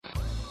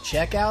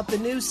Check out the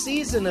new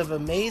season of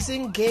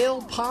Amazing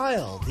Gale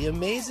Pile. The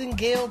Amazing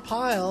Gale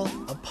Pile,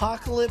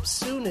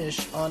 Apocalypse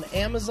Soonish on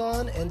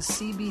Amazon and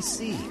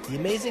CBC. The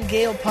Amazing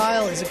Gale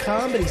Pile is a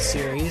comedy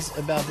series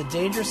about the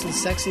dangerous and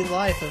sexy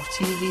life of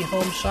TV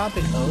home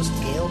shopping host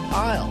Gale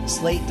Pile.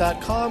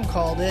 Slate.com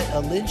called it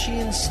a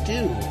Lynchian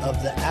stew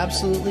of the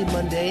absolutely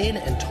mundane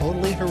and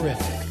totally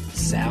horrific.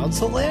 Sounds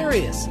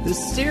hilarious.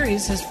 This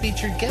series has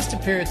featured guest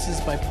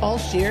appearances by Paul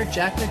Scheer,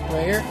 Jack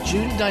McBrayer,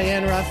 June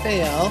Diane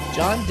Raphael,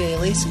 John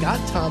Daly, Scott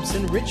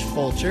Thompson, Rich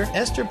Fulcher,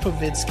 Esther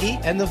Povitsky,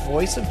 and the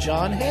voice of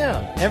John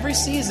Hamm. Every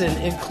season,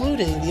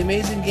 including The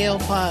Amazing Gale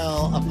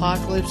Pile,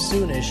 Apocalypse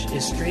Soonish,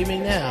 is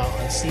streaming now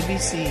on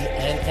CBC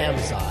and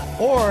Amazon.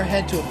 Or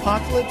head to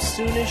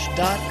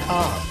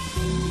apocalypsesoonish.com.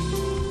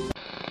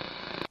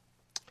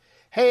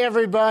 Hey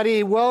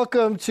everybody,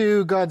 welcome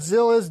to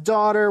Godzilla's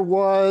Daughter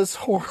Was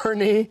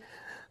Horny.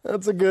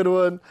 That's a good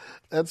one.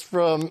 That's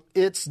from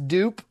It's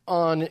Dupe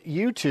on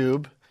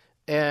YouTube.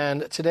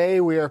 And today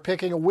we are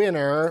picking a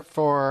winner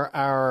for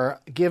our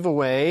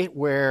giveaway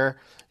where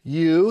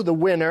you, the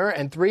winner,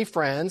 and 3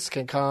 friends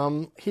can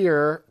come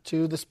here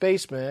to the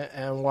Spacement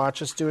and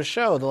watch us do a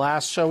show. The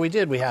last show we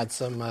did, we had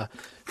some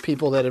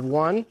people that had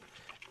won.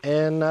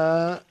 And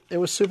it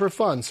was super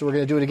fun. So we're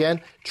going to do it again.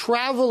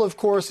 Travel, of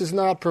course, is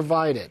not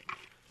provided.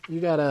 You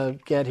got to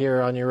get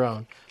here on your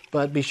own.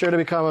 But be sure to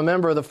become a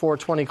member of the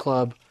 420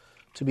 Club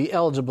to be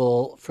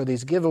eligible for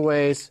these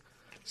giveaways.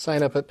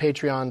 Sign up at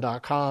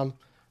patreon.com.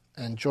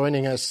 And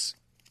joining us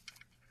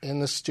in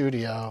the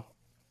studio,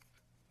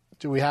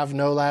 do we have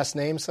no last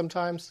name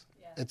sometimes?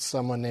 Yeah. It's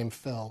someone named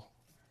Phil.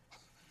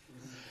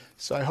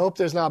 So I hope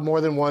there's not more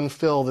than one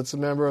Phil that's a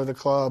member of the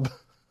club.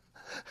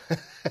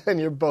 And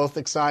you're both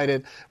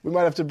excited. We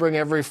might have to bring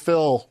every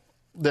Phil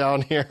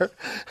down here.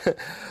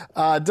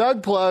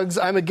 Doug plugs,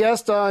 I'm a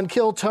guest on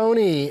Kill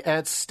Tony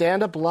at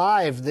Stand Up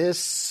Live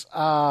this,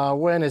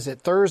 when is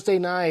it? Thursday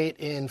night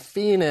in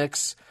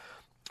Phoenix.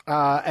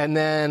 And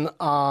then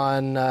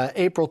on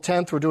April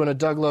 10th, we're doing a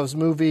Doug Loves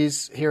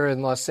Movies here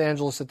in Los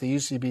Angeles at the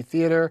UCB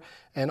Theater.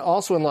 And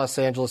also in Los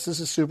Angeles, this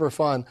is super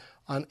fun.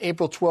 On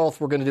April 12th,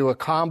 we're going to do a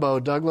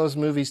combo Doug Loves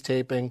Movies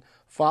taping,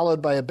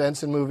 followed by a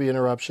Benson movie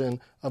interruption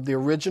of the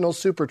original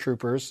Super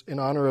Troopers in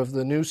honor of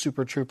the new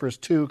Super Troopers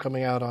 2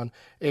 coming out on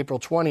April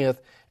 20th.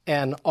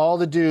 And all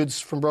the dudes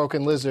from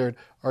Broken Lizard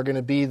are going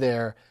to be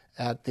there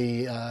at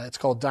the, it's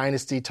called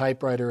Dynasty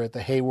Typewriter at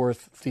the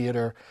Hayworth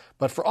Theater.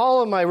 But for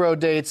all of my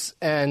road dates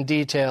and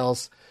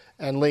details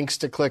and links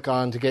to click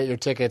on to get your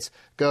tickets,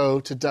 go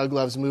to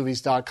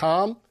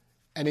douglovesmovies.com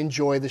and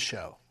enjoy the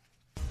show.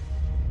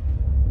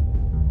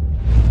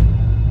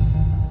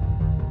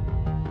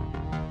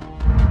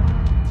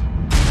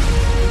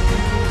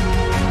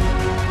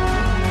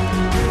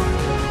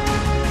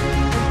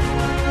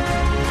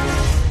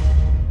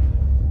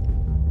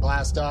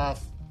 Blast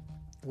off.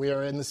 We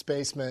are in the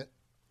Spacement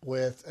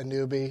with a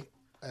newbie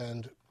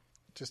and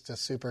just a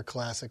super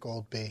classic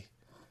old bee.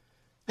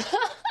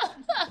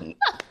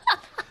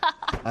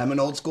 I'm an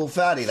old school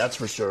fatty, that's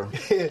for sure.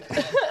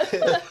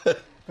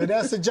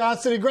 Vanessa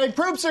Johnson and Greg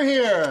Proops are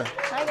here.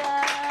 Hi,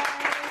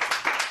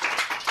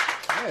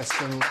 guys.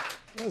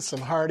 Yeah,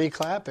 some hearty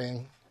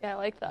clapping. Yeah, I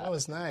like that. That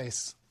was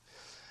nice.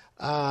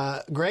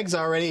 Greg's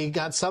already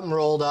got something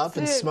rolled up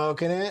and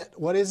smoking it.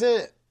 What is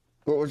it?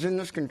 What was in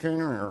this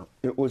container?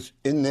 It was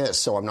in this,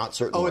 so I'm not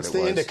certain. Oh, what it's it the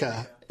was.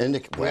 indica.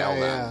 Indica. Well,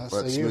 yeah. So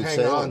let's you smooth hang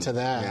sailing. on to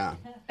that. Yeah.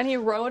 And he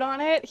wrote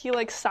on it. He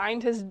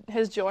signed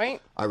his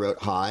joint. I wrote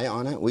hi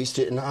on it. We used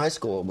to in high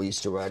school. We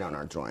used to write on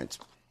our joints.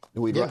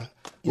 We'd Yeah. write,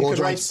 You could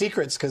write joints.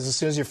 secrets because as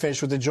soon as you're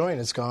finished with the joint,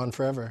 it's gone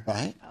forever.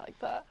 Right. I like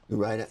that. You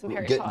write it. Some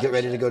Harry Get Potter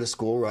ready to shit. go to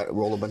school.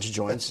 Roll a bunch of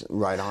joints.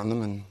 Write on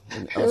them, and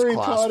Harry as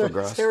class Potter,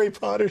 progressed. Harry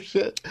Potter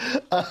shit.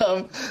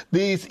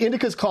 The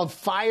indica is called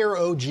Fire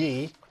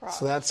OG,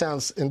 so that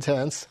sounds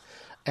intense.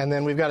 And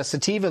then we've got a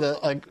sativa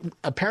that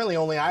apparently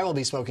only I will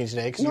be smoking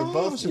today because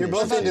you're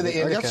both into the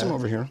indica. I got some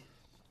over here.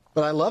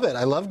 But I love it.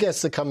 I love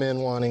guests that come in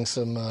wanting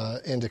some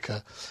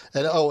indica.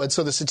 And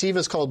so the sativa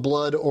is called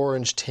Blood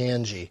Orange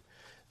Tangy.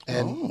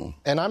 And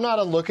I'm not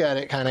a look at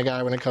it kind of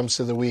guy when it comes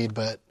to the weed,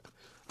 but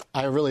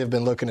I really have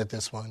been looking at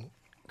this one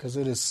because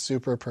it is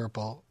super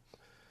purple.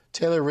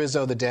 Taylor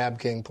Rizzo, the Dab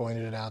King,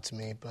 pointed it out to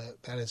me,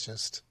 but that is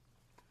just...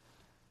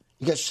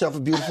 You got yourself a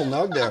beautiful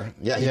nug there.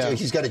 Yeah,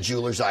 he's got a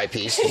jeweler's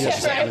eyepiece. He's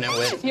just having it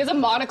with. He has a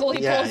monocle he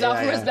pulls out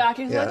from his back.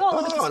 He's like,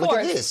 oh, look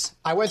at this.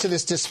 I went to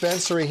this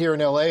dispensary here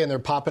in L.A., and they're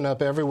popping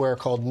up everywhere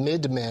called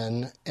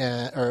MidMen,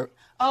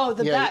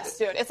 best,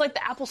 dude. It's like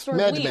the Apple Store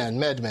of weed.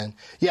 MedMen.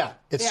 Yeah,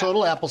 it's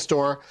total Apple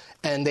Store,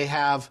 and they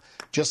have,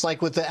 just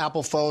like with the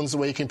Apple phones, the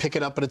way you can pick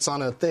it up, but it's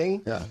on a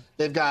thing. Yeah.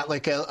 They've got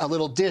like a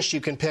little dish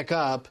you can pick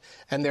up,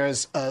 and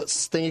there's a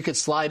thing you could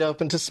slide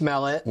open to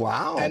smell it.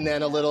 Wow. And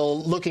then a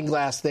little looking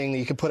glass thing that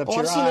you can put up to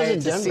your I've seen eye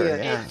those in to see Denver,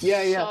 it.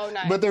 yeah. Yeah. So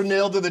nice. But they're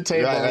nailed to the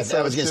table. Right, I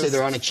So was going to say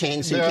they're on a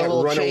chain, so you they're a can't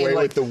little run chain, away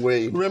like, with the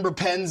weed. Remember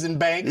pens and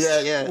banks?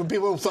 Yeah. When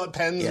people thought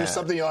pens Yeah. or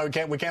something,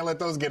 we can't let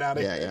those get out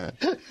of here.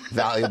 Yeah.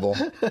 Valuable.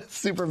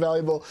 Super super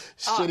valuable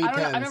shitty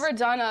pens.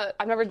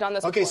 I've never done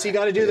this. Okay, before. so you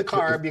got to do the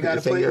carb. You got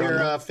to put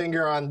your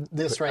finger on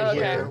this right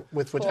here Okay.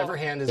 with whichever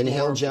hand is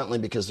Inhale more. gently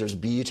because there's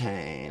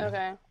butane.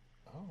 Okay.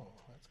 Oh,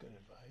 that's good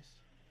advice.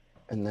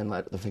 And then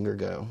let the finger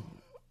go.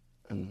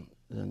 And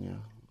then, yeah.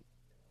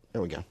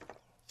 There we go.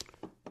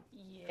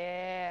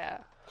 Yeah.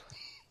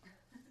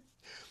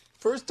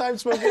 First time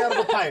smoking out of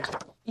a pipe.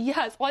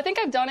 Yes. Well, I think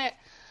I've done it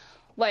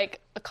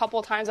like a couple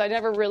of times. I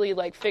never really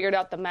like figured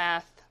out the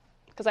math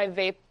because I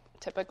vape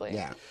typically.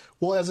 Yeah.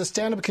 Well, as a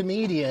stand-up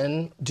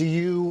comedian, do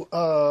you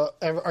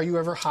are you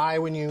ever high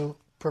when you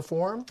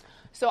perform?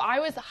 So I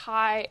was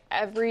high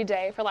every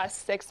day for the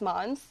last 6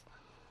 months.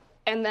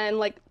 And then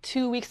like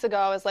 2 weeks ago,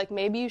 I was like,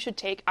 maybe you should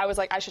take,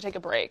 I should take a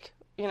break,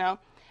 you know?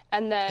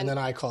 And then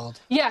I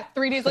called. Yeah,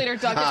 3 days later,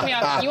 Doug hits me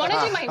up. You want to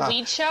do my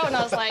weed show? And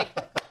I was like,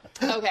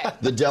 okay.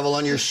 The devil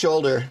on your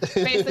shoulder.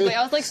 Basically,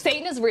 I was like,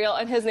 Satan is real,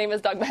 and his name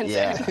is Doug Benson.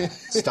 Yeah.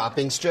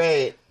 Stopping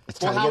straight.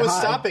 It's Well, time to how get was high.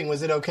 stopping?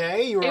 Was it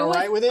okay? You were all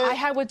right with it? I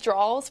had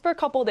withdrawals for a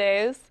couple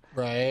days.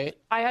 Right.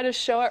 I had a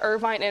show at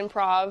Irvine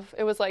Improv.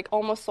 It was like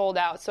almost sold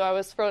out. So I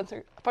was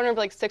in front of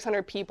like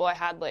 600 people. I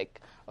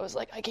was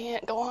like, I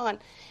can't go on.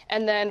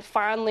 And then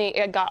finally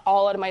it got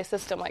all out of my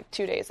system like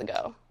 2 days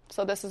ago.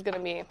 So this is going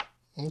to be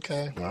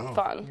Okay.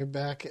 fun. You're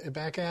back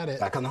at it.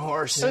 Back on the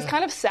horse. It was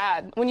kind of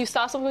sad. When you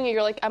stop something,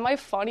 you're like, am I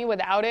funny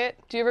without it?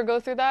 Do you ever go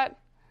through that?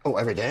 Oh,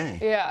 every day.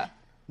 Yeah.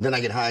 Then I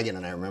get high again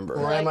and I remember.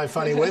 Or am I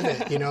funny with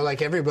it? You know,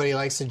 like everybody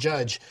likes to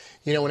judge.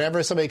 You know,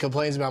 whenever somebody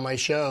complains about my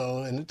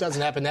show, and it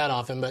doesn't happen that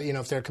often, but, you know,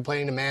 if they're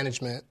complaining to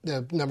management,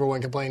 the number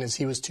one complaint is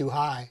he was too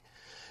high.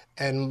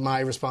 And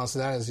my response to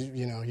that is,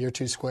 you know, you're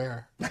too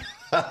square. You're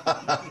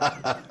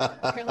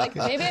like,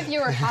 maybe if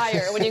you were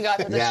higher when you got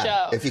to the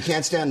show. If you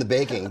can't stand the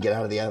baking, get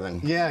out of the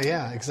oven.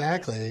 Yeah,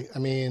 exactly. I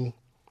mean,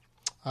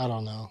 I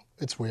don't know.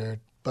 It's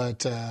weird.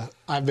 But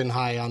I've been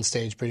high on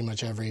stage pretty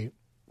much every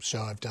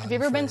show I've done. Have you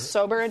ever been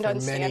sober and done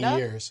many stand-up?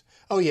 years.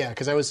 Oh, yeah,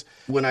 because I was...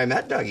 When I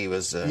met Doug, he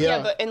was...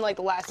 Yeah, but in like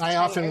the last 10 I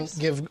often years.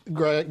 give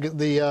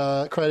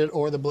the credit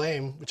or the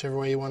blame, whichever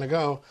way you want to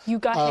go, You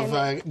got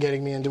of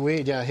getting me into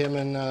weed. Yeah, him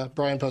and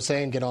Brian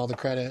Posehn get all the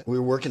credit. We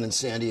were working in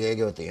San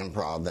Diego at the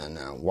Improv and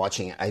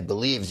watching, I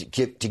believe,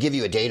 to give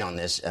you a date on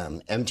this,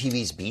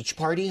 MTV's Beach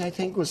Party, I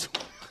think, was...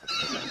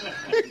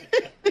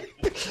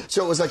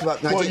 So it was like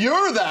about... Well,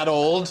 you're that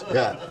old.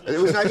 Yeah, it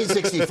was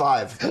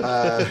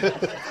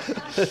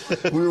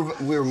 1965.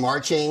 We were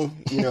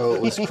marching. You know,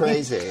 it was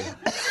crazy.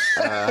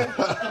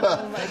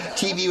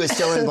 TV was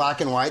still in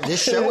black and white.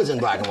 This show was in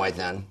black and white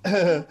then,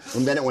 and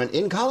then it went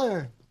in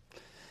color.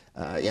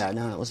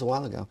 It was a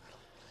while ago.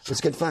 It was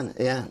good fun.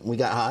 Yeah, we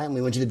got high and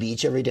we went to the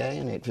beach every day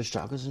and ate fish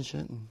tacos and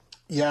shit.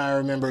 Yeah, I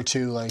remember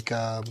too. Like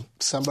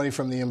somebody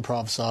from the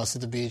Improv saw us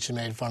at the beach and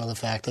made fun of the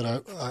fact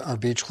that our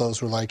beach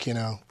clothes were like, you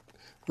know.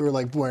 We were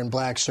like wearing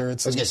black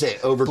shirts. I was going to say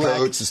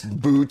overcoats,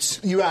 boots.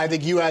 I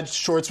think you had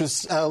shorts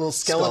with little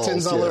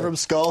skeletons all over them,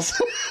 skulls.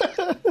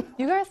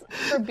 You guys,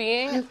 for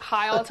being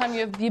high all the time,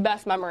 you have the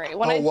best memory.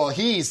 Well,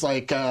 he's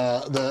like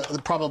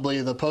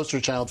probably the poster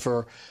child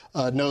for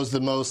knows the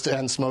most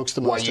and smokes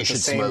the most Why you at the should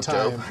same smoke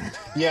time. dope.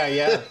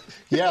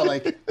 Yeah.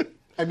 Like,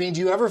 I mean,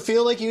 do you ever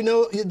feel like you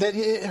know that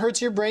it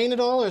hurts your brain at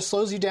all or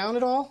slows you down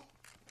at all?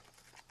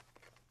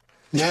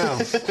 No.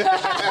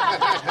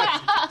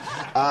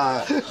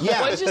 What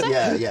did you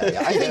say?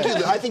 Yeah.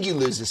 I think you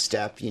lose a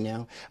step. You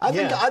know,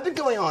 I've been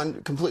going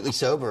on completely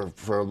sober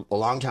for a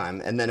long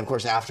time, and then of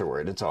course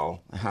afterward it's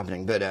all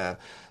happening. But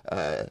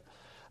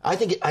I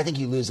think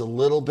you lose a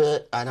little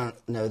bit. I don't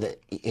know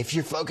that if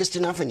you're focused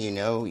enough and you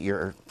know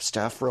your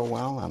stuff real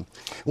well.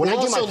 When I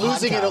do my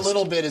losing it a podcast-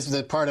 little bit is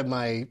the part of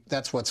my.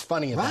 That's what's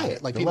funny about Right,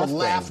 it. Like the people left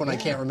laugh brain, when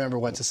I can't remember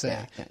what to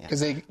say Yeah.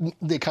 because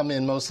they come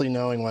in mostly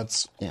knowing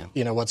what's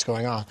what's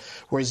going on.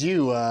 Whereas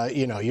you,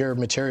 your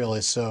material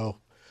is so.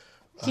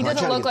 He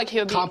doesn't look like he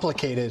would be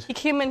complicated. He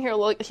came in here.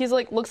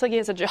 Looks like he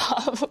has a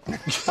job.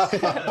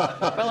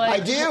 I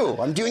do.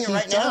 I'm doing it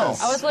right now.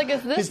 I was like,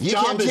 is this? You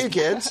can too,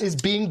 kids. Is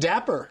being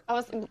dapper.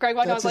 Greg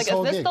walked. I was That's his like,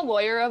 whole is this gig. the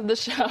lawyer of the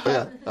show?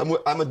 Yeah,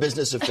 I'm with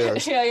business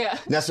affairs. Yeah.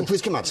 Nessa,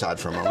 please come outside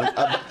for a moment.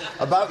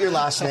 About your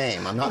last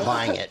name, I'm not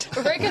buying it.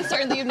 We're very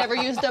concerned that you've never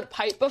used a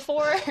pipe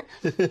before.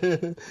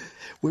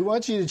 We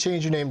want you to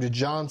change your name to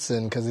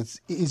Johnson because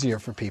it's easier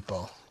for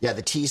people. Yeah,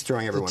 the T's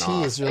throwing everyone The T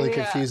off. is really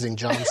confusing.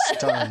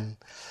 Johnston.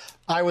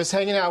 I was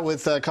hanging out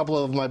with a couple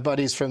of my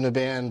buddies from the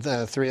band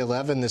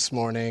 311 this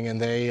morning,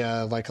 and they,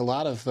 like a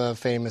lot of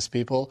famous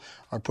people,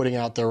 are putting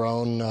out their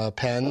own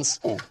pens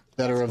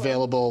that are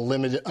available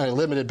on a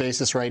limited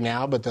basis right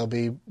now, but there'll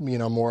be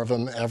more of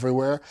them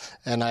everywhere.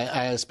 And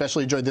I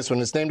especially enjoyed this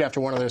one. It's named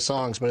after one of their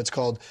songs, but it's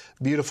called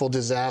Beautiful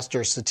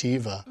Disaster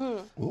Sativa,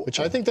 which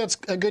I think that's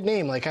a good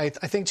name. Like I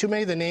think too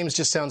many of the names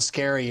just sound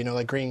scary,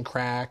 like Green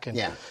Crack. And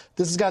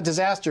this has got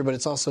disaster, but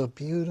it's also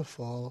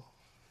beautiful.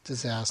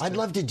 Disaster. I'd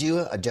love to do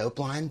a dope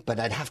line, but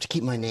I'd have to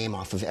keep my name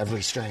off of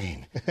every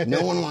strain.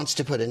 No one wants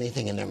to put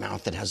anything in their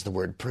mouth that has the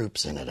word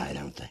proops in it, I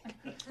don't think.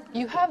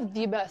 You have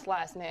the best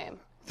last name.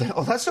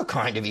 Oh, that's so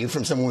kind of you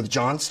from someone with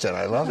Johnston.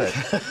 I love it.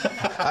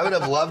 I would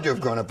have loved to have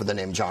grown up with the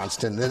name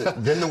Johnston.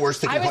 Then the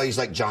worst they can call you is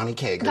like Johnny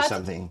Cake or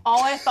something.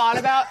 All I thought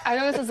about, I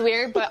know this is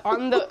weird, but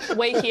on the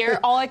way here,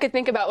 all I could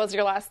think about was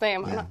your last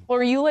name. Yeah.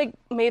 Were you like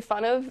made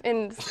fun of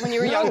when you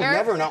were younger? No,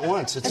 never, not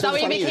once. It's is so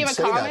that funny when you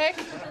became a comic?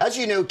 That. As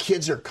you know,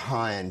 kids are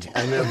kind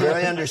and they're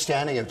very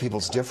understanding of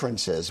people's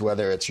differences,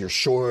 whether it's you're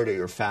short or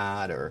you're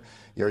fat or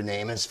your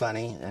name is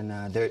funny.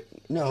 And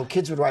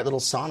kids would write little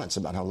sonnets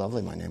about how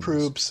lovely my name was.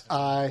 Proops,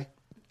 I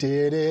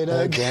did it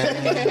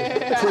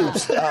again.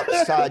 Proops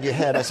upside your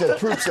head. I said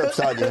proops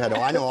upside your head.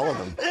 Oh, I know all of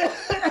them.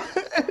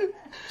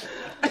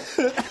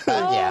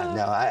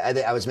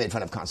 I was made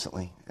fun of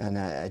constantly, and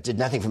I did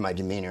nothing for my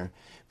demeanor.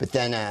 But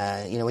then,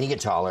 when you get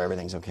taller,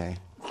 everything's okay.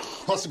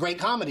 Plus, a great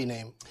comedy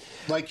name.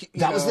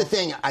 That was the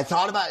thing. I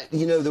thought about,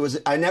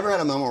 I never had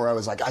a moment where I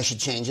was like, I should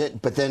change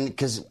it. But then,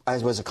 because I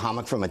was a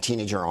comic from a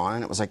teenager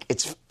on, it was like,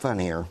 it's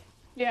funnier.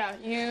 Yeah,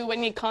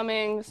 Whitney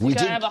Cummings. You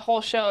could have a whole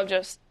show of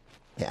just...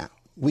 Yeah.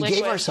 We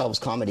gave ourselves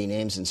comedy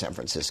names in San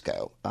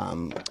Francisco.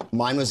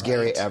 Mine was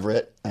Gary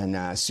Everett,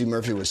 and Sue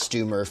Murphy was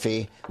Stu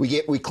Murphy.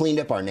 We cleaned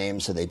up our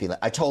names so they'd be like...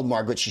 I told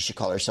Margaret she should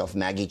call herself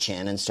Maggie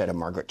Chan instead of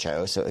Margaret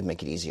Cho, so it would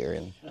make it easier.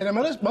 And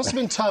it must have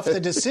been tough,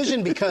 the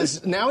decision,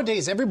 because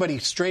nowadays everybody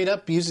straight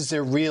up uses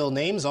their real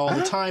names all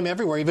the time,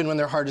 everywhere, even when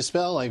they're hard to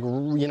spell, like,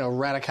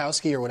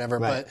 Radikowski or whatever.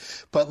 Right.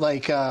 But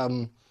like...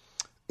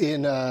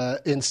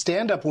 In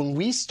stand-up, when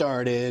we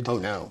started,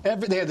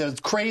 they had those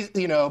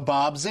crazy,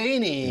 Bob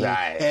Zaney,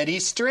 Eddie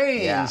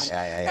Strange,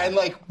 and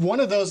like one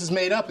of those is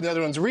made up and the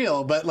other one's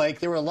real. But like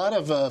there were a lot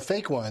of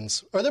fake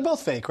ones, or they're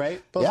both fake,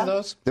 right? Both of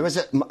those. There was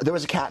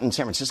a cat in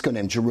San Francisco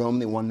named Jerome,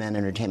 the One Man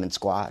Entertainment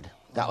Squad.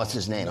 That was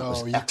his name. No, it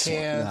was you excellent.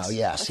 can't. No,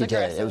 yes, he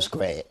did. It was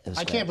great.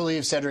 I can't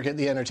believe Cedric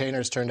the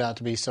Entertainer's turned out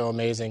to be so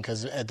amazing,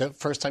 because at the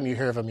first time you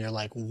hear of him, you're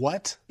like,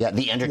 what? Yeah,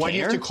 the Entertainer? Why do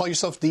you have to call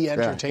yourself the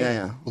Entertainer?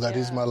 Yeah. Well, that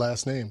is my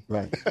last name.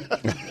 Right.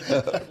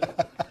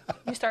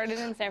 You started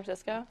in San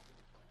Francisco?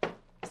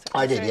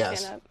 I did,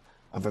 yes.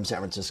 I'm from San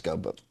Francisco,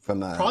 but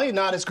from... Probably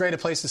not as great a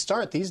place to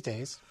start these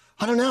days.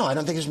 I don't know. I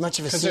don't think there's much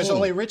of a scene. Because there's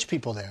only rich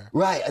people there.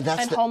 Right.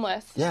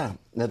 Homeless. Yeah.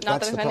 Not that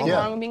there's anything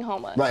wrong with being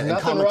homeless. Right.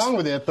 Nothing wrong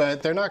with it,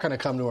 but they're not going to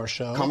come to our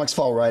show. Comics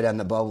fall right on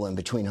the bubble in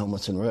between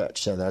homeless and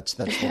rich, so that's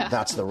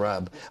the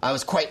rub. I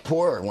was quite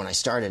poor when I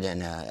started,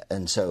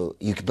 and so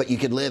you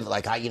could live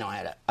like I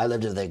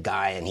lived with a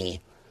guy, and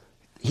he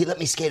let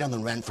me skate on the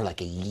rent for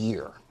like a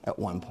year at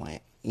one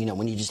point.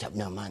 When you just have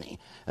no money.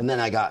 And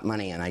then I got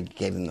money, and I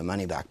gave him the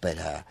money back, but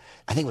I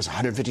think it was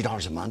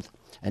 $150 a month.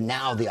 And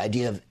now the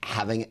idea of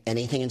having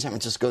anything in San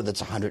Francisco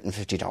that's $150 a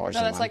month.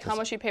 No, that's like how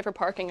much you pay for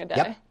parking a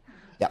day.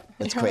 Yep,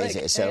 it's crazy.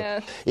 Like, so yeah.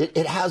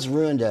 it has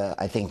ruined,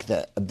 I think,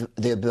 the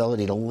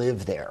ability to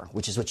live there,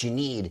 which is what you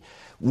need.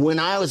 When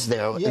I was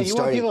there, you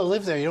want people to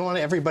live there. You don't want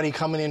everybody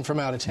coming in from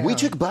out of town. We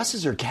took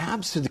buses or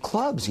cabs to the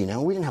clubs. We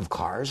didn't have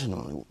cars,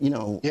 and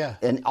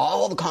and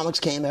all the comics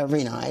came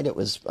every night. It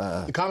was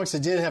the comics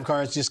that did have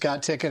cars just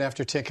got ticket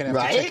after ticket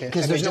after ticket,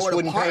 because they just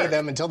wouldn't pay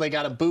them until they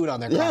got a boot on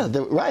their car.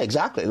 Yeah, right,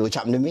 exactly, which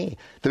happened to me.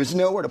 There's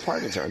nowhere to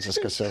park in San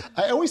Francisco. So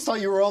I always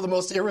thought you were all the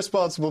most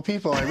irresponsible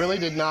people. I really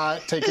did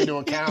not take into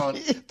account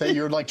that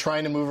you're like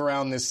trying to move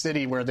around this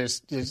city where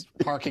there's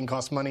parking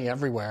costs money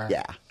everywhere.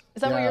 Yeah.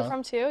 Is that where you're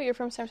from, too? You're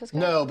from San Francisco?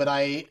 No, but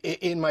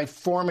in my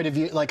formative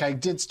years, like I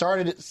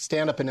started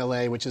stand-up in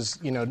L.A., which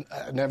is,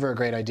 never a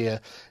great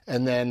idea.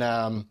 And then,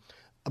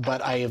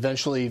 but I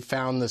eventually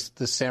found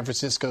the San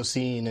Francisco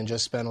scene and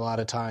just spent a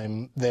lot of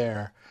time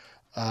there.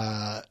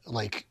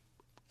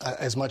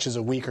 As much as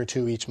a week or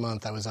two each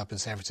month, I was up in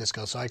San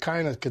Francisco. So I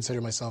kind of consider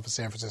myself a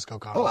San Francisco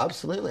comic. Oh,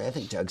 absolutely. I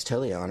think Doug's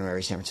totally an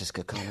honorary San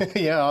Francisco comic.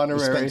 Yeah,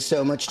 honorary. We spent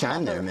so much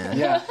time there, man.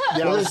 Yeah.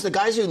 Well, there's the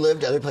guys who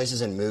lived other places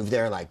and moved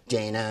there, like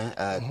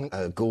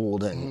Dana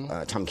Gould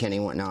and Tom Kenny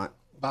and whatnot.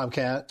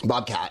 Bobcat,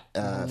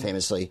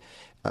 famously.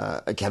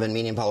 Kevin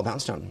Meaney and Paula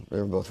Poundstone. They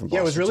were both from Boston.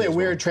 Yeah, it was really a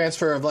weird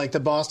transfer of like the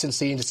Boston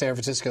scene to San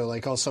Francisco.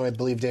 Like also, I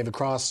believe David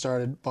Cross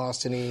started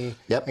Boston-y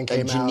and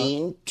came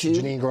Janine, out. too.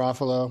 Janine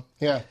Garofalo.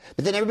 Yeah.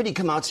 But then everybody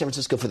come out to San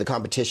Francisco for the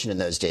competition in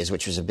those days,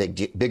 which was a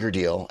bigger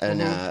deal. And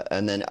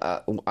then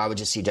I would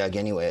just see Doug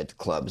anyway at the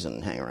clubs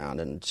and hang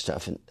around and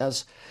stuff. And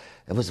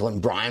it was when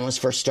Brian was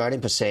first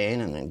starting,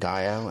 Posehn, and then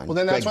Gaio. And well,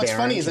 then that's Greg what's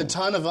funny Behrens is a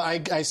ton of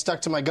I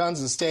stuck to my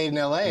guns and stayed in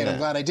L.A. and I'm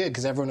glad I did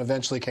because everyone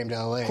eventually came to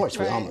L.A. Of course,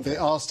 they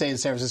all stayed in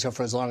San Francisco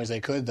for as long as they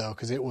could though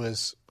because it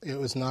was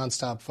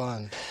nonstop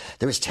fun.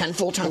 There was 10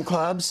 full-time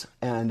clubs,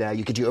 and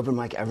you could do open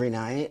mic every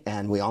night,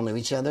 and we all knew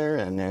each other,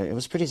 and it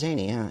was pretty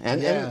zany,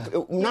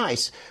 and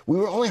nice. We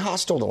were only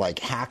hostile to like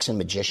hacks and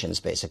magicians,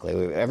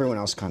 basically. Everyone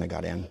else kind of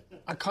got in.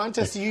 A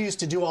contest you used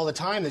to do all the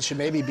time that should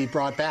maybe be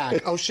brought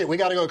back. Oh, shit, we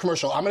got to go to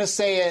commercial. I'm going to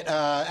say it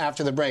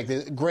after the break.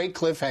 The great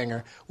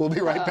cliffhanger. We'll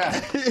be right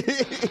back.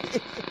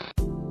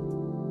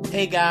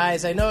 Hey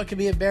guys, I know it can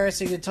be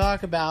embarrassing to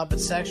talk about, but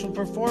sexual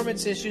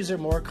performance issues are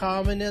more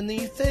common than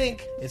you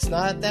think. It's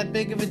not that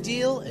big of a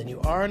deal, and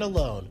you aren't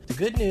alone. The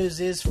good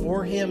news is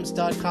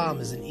 4hims.com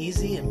is an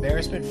easy,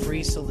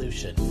 embarrassment-free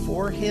solution.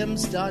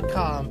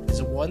 4hims.com is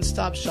a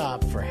one-stop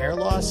shop for hair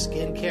loss,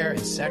 skincare,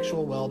 and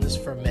sexual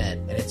wellness for men,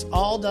 and it's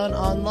all done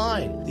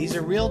online. These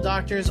are real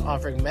doctors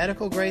offering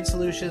medical-grade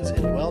solutions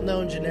and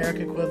well-known generic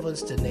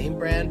equivalents to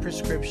name-brand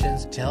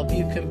prescriptions to help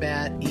you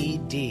combat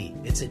ED.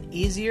 It's an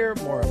easier,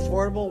 more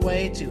affordable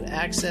way to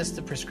access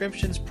the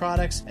prescriptions,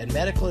 products, and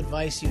medical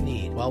advice you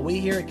need. While we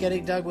here at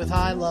Getting Dug with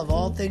High love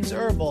all things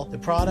herbal, the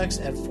products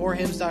at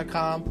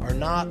 4hims.com are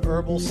not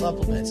herbal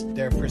supplements.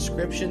 They're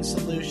prescription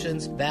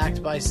solutions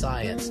backed by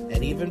science.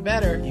 And even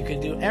better, you can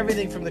do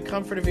everything from the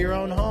comfort of your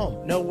own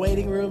home. No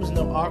waiting rooms,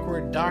 no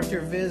awkward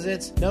doctor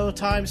visits, no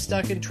time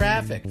stuck in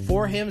traffic.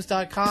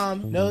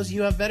 4hims.com knows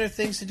you have better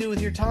things to do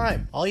with your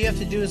time. All you have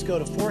to do is go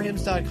to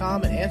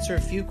 4hims.com and answer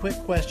a few quick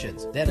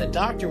questions. Then a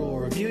doctor will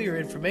review your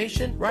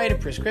information, write a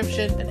prescription,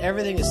 and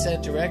everything is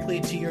sent directly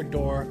to your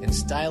door in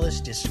stylish,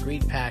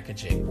 discreet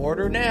packaging.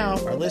 Order now.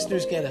 Our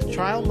listeners get a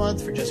trial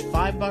month for just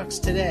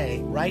 $5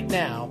 today, right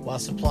now, while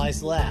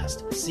supplies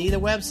last. See the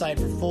website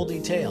for full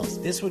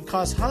details. This would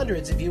cost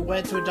hundreds if you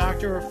went to a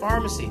doctor or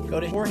pharmacy. Go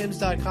to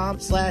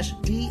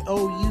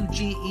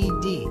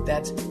 4hims.com/DOUGED.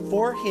 That's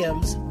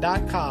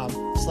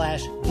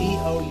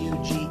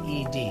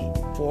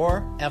 4hims.com/DOUGED.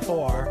 4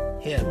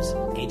 HIMS,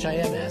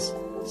 HIMS/DOUGED.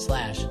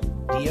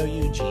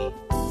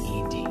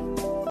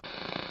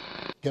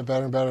 Get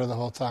better and better the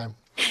whole time.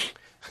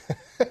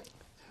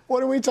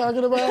 What are we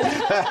talking about?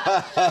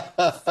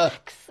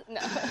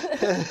 No.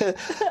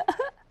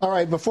 All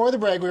right, before the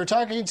break, we were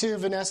talking to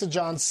Vanessa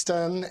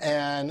Johnston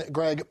and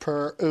Greg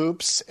Per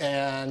Oops,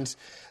 and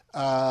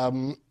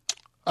I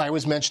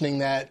was mentioning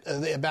that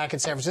back in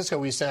San Francisco,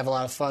 we used to have a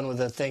lot of fun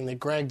with a thing that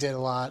Greg did a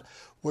lot,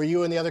 where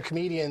you and the other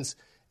comedians,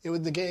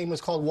 the game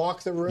was called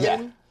Walk the Room.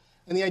 Yeah.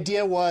 And the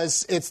idea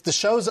was, the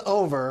show's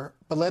over,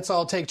 but let's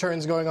all take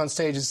turns going on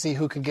stage and see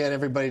who can get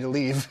everybody to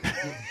leave.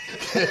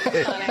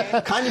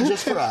 Kind of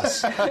just for us.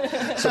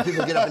 So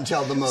people get up and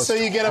tell the most So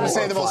you get up and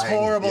say the most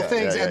horrible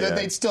things, and then yeah.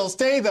 they'd still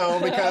stay, though,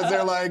 because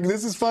they're like,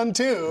 this is fun,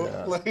 too.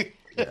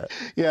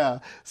 Yeah.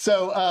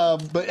 So,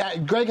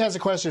 but Greg has a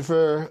question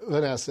for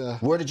Vanessa.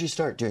 Where did you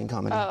start doing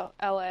comedy? Oh,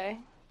 L.A.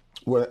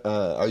 Where,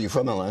 are you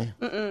from L.A.?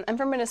 I'm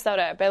from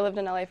Minnesota, but I lived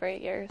in L.A. for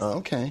 8 years. Oh,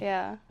 okay.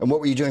 Yeah. And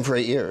what were you doing for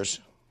 8 years?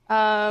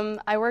 I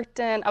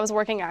was a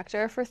working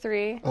actor for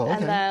 3, Oh, okay.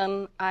 and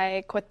then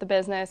I quit the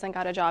business and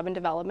got a job in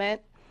development.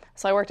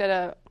 So I worked at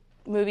a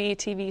movie,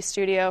 TV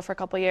studio for a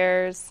couple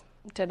years,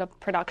 did a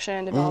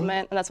production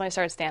development, and that's when I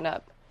started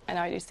stand-up, and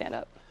now I do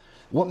stand-up.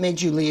 What made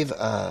you leave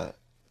the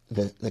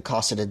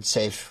cosseted,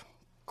 safe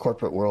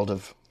corporate world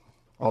of,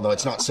 although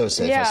it's not so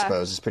safe, I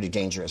suppose, it's pretty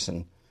dangerous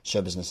in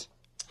show business?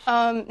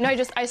 No,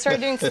 I started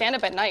doing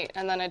stand-up at night,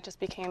 and then it just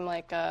became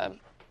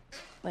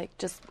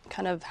just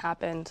kind of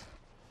happened.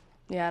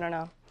 Yeah, I don't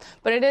know.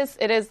 But it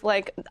is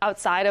like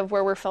outside of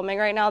where we're filming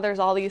right now, there's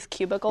all these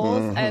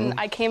cubicles. And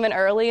I came in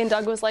early and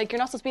Doug was like, you're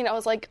not supposed to be in. I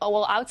was like, oh,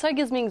 well, outside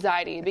gives me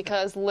anxiety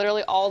because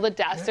literally all the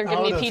desks are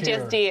giving me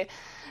PTSD.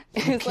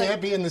 You can't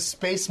be in this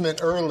basement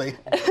early.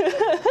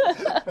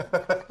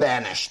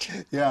 Banished.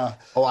 Yeah.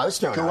 Oh, I was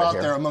thrown Go out out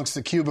here. there amongst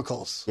the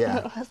cubicles.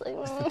 Yeah. I was like,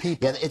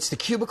 Yeah, it's the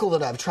cubicle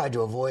that I've tried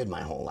to avoid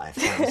my whole life.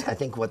 I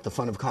think what the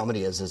fun of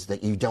comedy is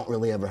that you don't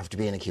really ever have to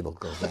be in a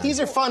cubicle. But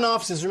these are fun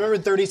offices. Remember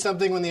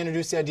 30-something when they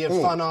introduced the idea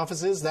of fun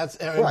offices? That's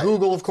Right.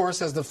 Google, of course,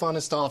 has the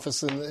funnest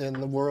office in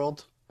the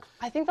world.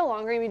 I think the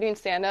longer you've been doing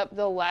stand-up,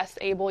 the less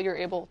you're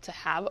able to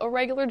have a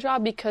regular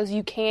job because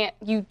you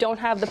don't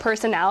have the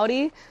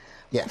personality.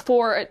 Yeah.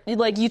 For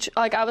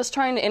I was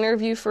trying to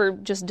interview for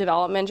just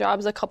development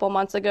jobs a couple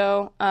months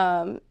ago,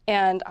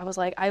 and I was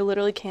like, I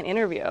literally can't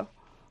interview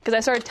because I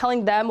started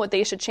telling them what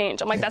they should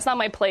change. I'm like, that's not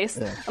my place.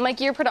 Yeah. I'm like,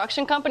 you're a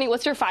production company.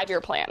 What's your 5-year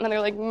plan? And they're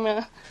like,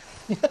 meh.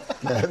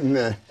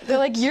 Meh. They're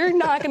like, you're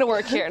not going to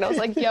work here. And I was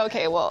like, yeah,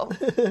 okay, well.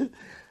 You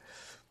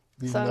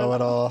know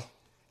it all.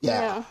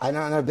 Yeah. I'm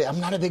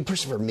not a big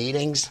person for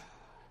meetings.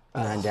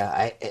 And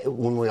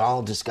when we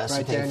all discuss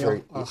Right, something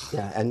Daniel?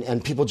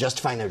 and people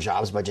justifying their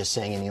jobs by just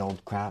saying any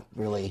old crap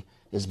really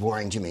is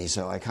boring to me.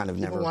 So I kind of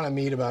never want to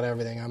meet about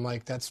everything. I'm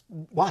like, that's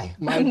why.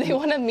 They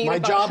want to meet. My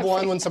about job everything.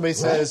 one when somebody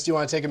says, "Do you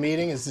want to take a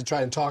meeting?" is to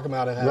try and talk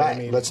about it. Right. A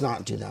meeting. Let's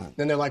not do that.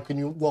 Then they're like,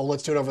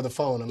 let's do it over the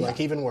phone. I'm like,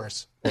 even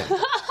worse.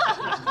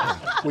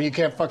 When you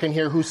can't fucking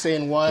hear who's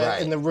saying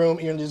what in the room,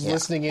 you're just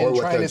listening in,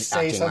 trying to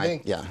say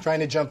something,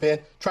 trying to jump in,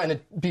 trying to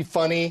be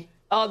funny.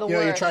 Oh, the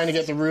worst. You're trying to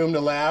get the room to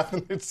laugh,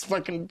 and it's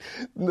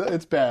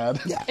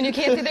bad. Yeah. And you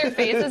can't see their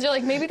faces. You're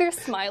like, maybe they're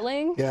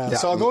smiling. Yeah.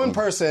 So I'll go in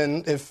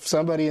person if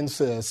somebody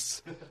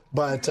insists,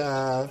 but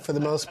for the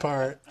most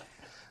part.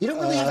 You don't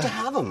really have to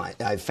have them,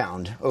 I've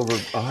found, over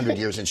 100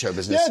 years in show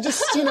business. Yeah,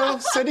 just,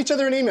 send each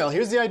other an email.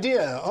 Here's the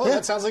idea. Oh,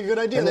 that sounds like a good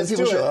idea. And then Let's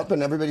people do show it. up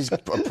and everybody's a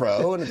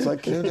pro, and it's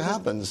like, it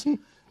happens.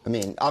 I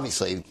mean,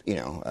 obviously,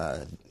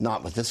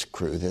 not with this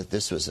crew.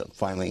 This was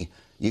finally,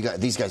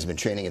 these guys have been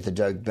training at the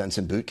Doug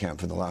Benson boot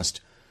camp for the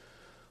last,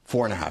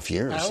 4.5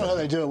 years. I don't know how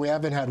they do it. We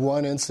haven't had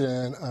one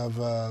incident of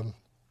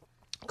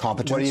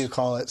Competence. what do you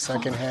call it?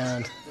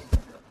 Secondhand.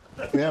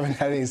 We haven't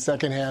had any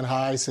secondhand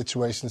high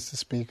situations to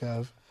speak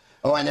of.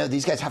 Oh, I know.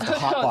 These guys have to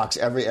hotbox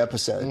every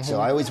episode. So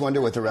I always wonder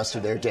what the rest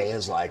of their day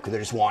is like. They're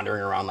just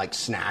wandering around, like,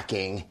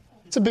 snacking.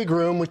 It's a big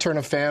room. We turn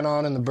a fan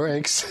on in the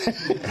breaks.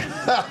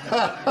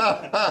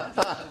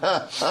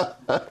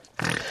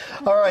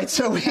 All right,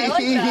 so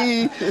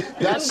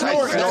that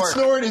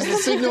snort is the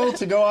signal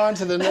to go on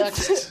to the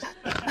next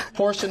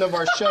portion of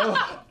our show.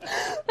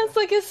 That's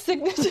like his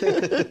signature.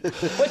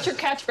 What's your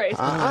catchphrase?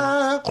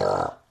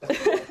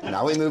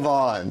 Now we move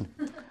on.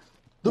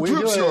 We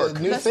do a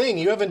new thing.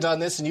 You haven't done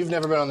this, and you've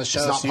never been on the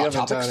show, not so you Pot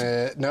haven't Topics? done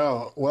it.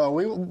 No. Well,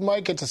 we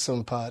might get to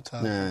some pot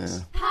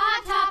topics.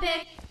 Hot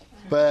topic.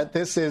 But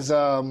this is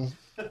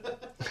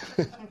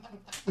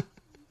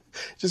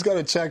just got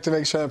to check to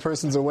make sure that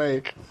person's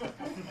awake.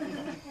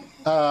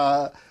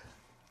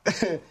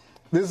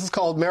 This is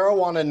called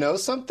Marijuana Know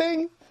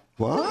Something.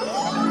 What?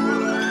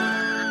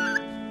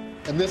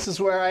 And this is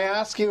where I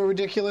ask you a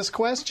ridiculous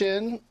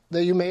question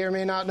that you may or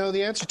may not know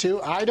the answer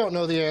to. I don't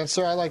know the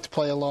answer. I like to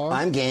play along.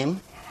 I'm game.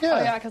 Yeah.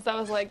 Oh, yeah, because that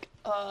was like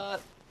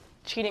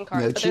cheating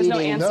cards. No but there's no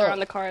cheating. answer No. on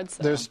the cards.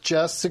 So. There's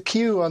just a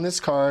cue on this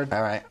card.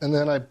 All right. And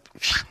then I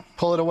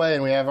pull it away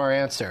and we have our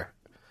answer.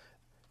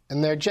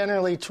 And they're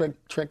generally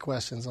trick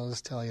questions, I'll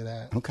just tell you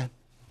that. Okay.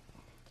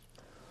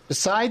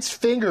 Besides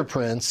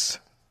fingerprints...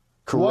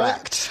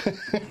 Correct.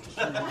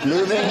 What?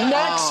 Moving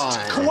Next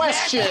on.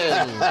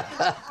 question.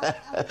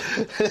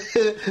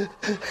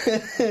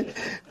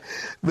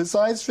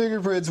 Besides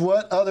fingerprints,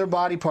 what other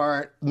body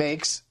part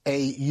makes a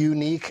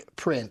unique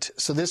print?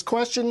 So this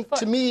question,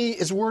 to me,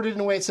 is worded in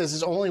a way it says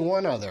there's only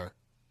one other,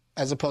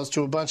 as opposed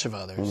to a bunch of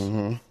others.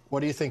 Mm-hmm. What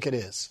do you think it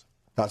is?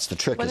 That's the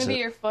trick, Wouldn't isn't it be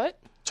it? your foot?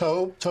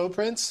 Toe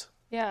prints?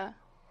 Yeah.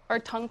 Or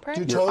tongue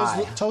print? Do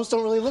toes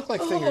don't really look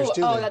like fingers,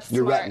 do they? Oh, that's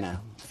Your smart.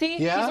 retina. See,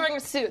 Yeah? he's wearing a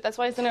suit. That's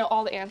why he's gonna know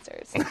all the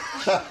ansers.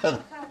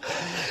 Well,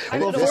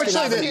 Well, this can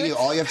happen to you.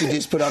 All you have to do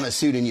is put on a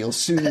suit and you'll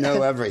soon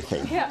know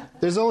everything. Yeah.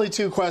 There's only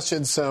 2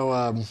 questions,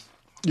 so,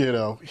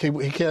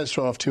 he can't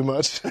show off too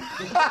much.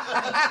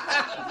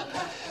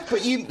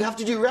 But you have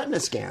to do retina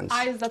scans.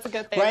 Eyes, that's a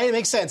good thing. Right? It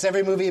makes sense.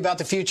 Every movie about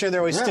the future,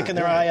 they're always sticking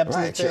their eye up to the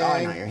Right, thing. your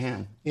eye, not your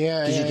hand.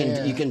 Yeah, 'Cause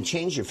yeah. you can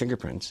change your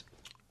fingerprints.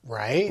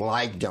 Right? Well,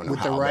 I don't know with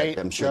how, the but right,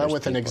 I'm sure there's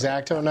with an people.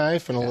 X-Acto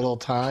knife and a little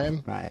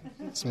time, Right.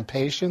 some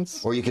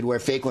patience. Or you could wear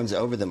fake ones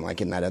over them,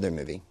 like in that other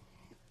movie.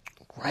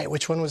 Right?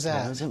 Which one was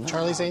that? Was it?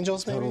 Charlie's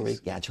Angels, maybe? Totally.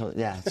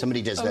 Yeah.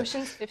 Somebody does that.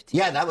 Ocean's 15.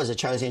 Yeah, that was a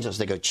Charlie's Angels.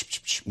 They go chip,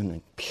 chip, chip, and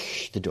then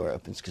the door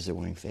opens because they're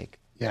wearing fake.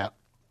 Yeah.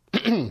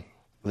 They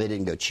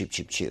didn't go cheep,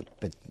 cheep, cheep,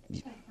 but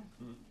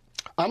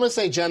I'm gonna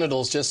say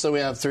genitals, just so we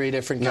have 3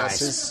 different Nice.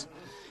 guesses.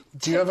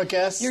 Do you have a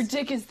guess? Your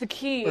dick is the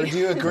key. Or do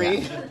you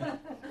agree?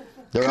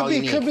 they're all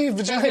unique. Could be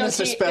There's no vaginas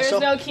are key. special.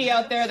 There's no key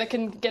out there that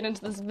can get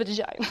into this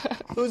vagina.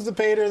 Who's the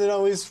painter that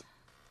always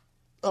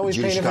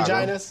Judy painted Chicago?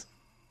 vaginas?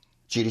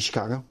 Judy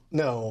Chicago?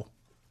 No.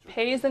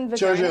 Pays and vaginas.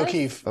 Georgia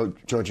O'Keeffe. Oh,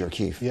 Georgia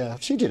O'Keeffe. Yeah.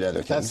 She did other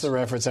things. That's the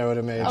reference I would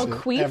have made. to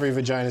O'Keeffe? Every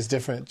vagina is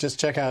different. Just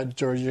check out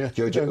Georgia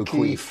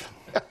O'Keeffe.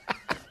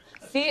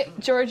 See,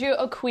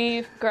 Georgia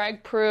O'Keeffe,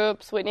 Greg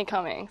Proops, Whitney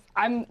Cummings.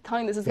 I'm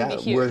telling you, this is going Yeah,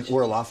 to be huge.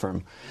 we're a law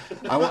firm.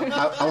 I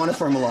want to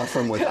form a law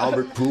firm with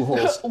Albert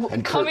Pujols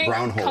and Kurt Cummings,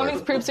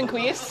 Brownholer. Proops, and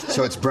Queefs.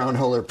 So it's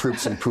Brownholer,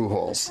 Proops, and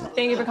Pujols.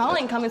 Thank you for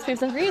calling Cummings,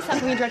 Proops, and Queefs. How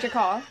can we direct your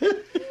call?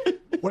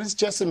 What does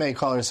Jessime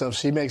call herself?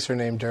 She makes her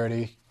name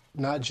dirty.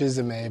 Not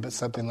Jizime, but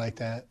something like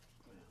that.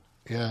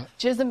 Yeah.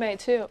 Jizame,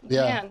 too.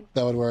 Yeah, Man,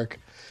 that would work.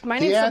 my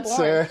The name's so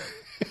boring. answer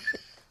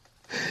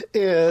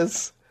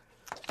is...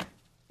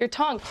 Your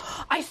tongue.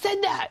 I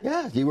said that.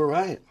 Yeah, you were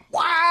right.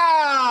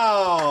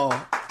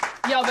 Wow!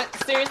 Yo, but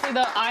seriously,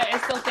 though, I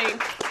still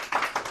think...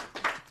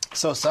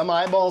 So some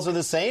eyeballs are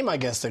the same, I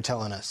guess they're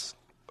telling us.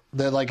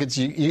 They're like, it's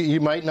you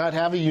might not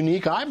have a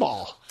unique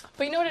eyeball.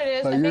 But you know what it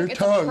is? But I your think it's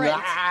tongue, a print.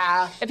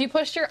 ah. If you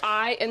pushed your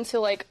eye into,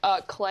 like,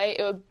 clay,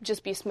 it would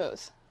just be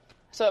smooth.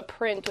 So a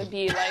print would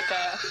be like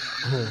a...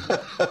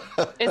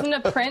 Isn't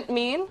a print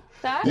mean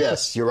that?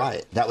 Yes, you're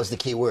right. That was the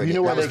key word. You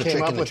know where that was they the came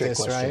trick up in the with trick this,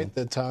 question. right?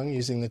 The tongue,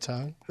 using the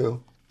tongue.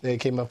 Who? They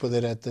came up with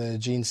it at the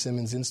Gene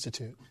Simmons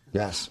Institute.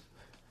 Yes.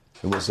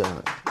 It was...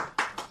 That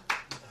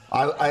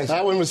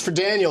one was for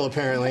Daniel,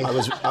 apparently.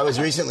 I was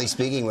recently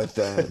speaking with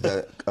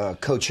the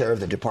co-chair of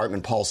the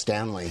department, Paul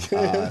Stanley,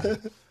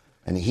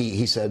 and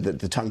he said that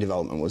the tongue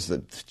development was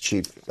the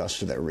chief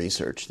thrust of their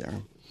research there.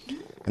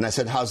 And I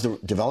said, "How's the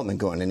development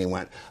going?" And he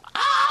went,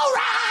 "All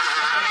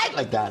right,"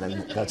 like that,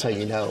 and that's how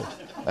you know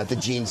at the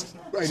Gene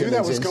I knew Simmons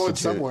that was going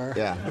Institute. somewhere.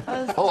 Yeah.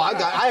 Oh, I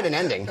had an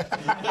ending.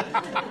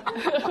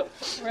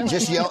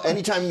 Just yell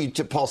anytime you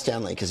to Paul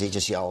Stanley because he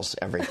just yells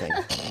everything,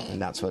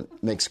 and that's what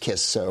makes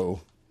Kiss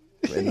so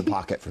in the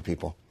pocket for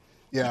people.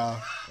 Yeah.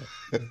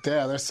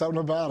 Yeah, there's something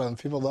about him.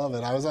 People love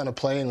it. I was on a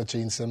plane with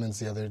Gene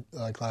Simmons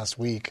last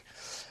week,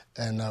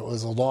 and it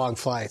was a long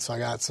flight, so I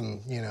got some,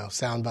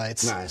 sound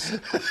bites. Nice.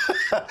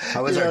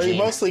 How was our He Gene?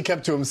 mostly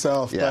kept to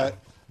himself, Yeah.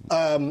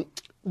 but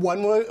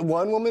One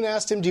woman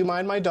asked him, "Do you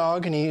mind my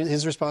dog?" And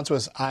his response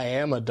was, "I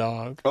am a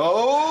dog."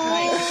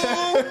 Oh,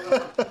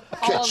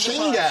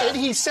 Kachinga. And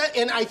he said,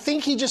 and I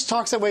think he just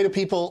talks that way to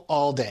people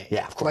all day.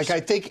 Yeah, of course. Like, I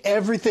think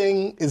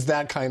everything is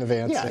that kind of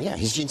answer. Yeah,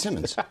 he's Gene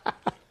Simmons.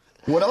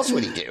 What else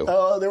would he do?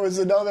 Oh, there was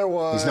another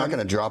one. He's not going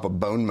to drop a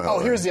bone mower. Oh,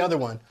 here's the other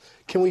one.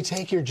 Can we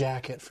take your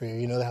jacket for you?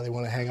 You know how they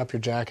want to hang up your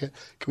jacket?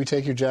 Can we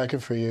take your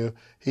jacket for you?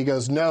 He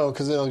goes, no,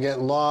 because it'll get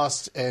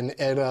lost and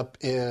end up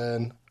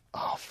in...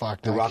 Oh,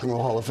 fuck. The Rock and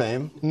Roll Hall of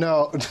Fame?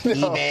 No.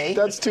 eBay?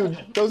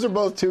 Those are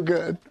both too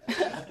good.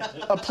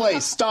 A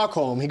place,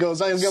 Stockholm. He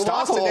goes, I'll get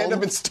lost and end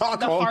up in The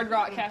Stockholm. Hard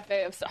Rock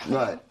Cafe of Stockholm.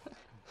 Right.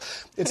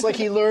 It's like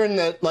he learned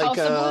that like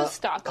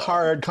Stockholm.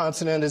 hard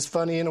consonant is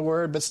funny in a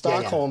word, but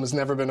Stockholm has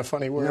never been a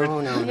funny word.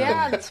 No.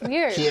 Yeah, that's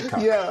weird.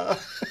 Yeah.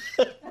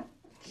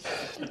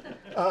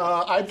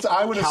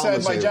 I would have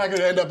said my jacket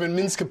would end up in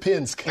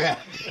Minsk-Pinsk.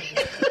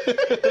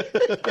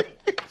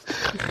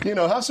 You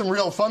know, have some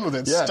real fun with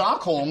it. Yeah.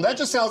 Stockholm, that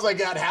just sounds like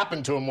that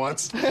happened to him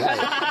once.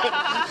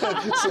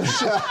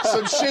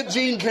 some shit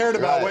Gene cared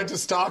about went to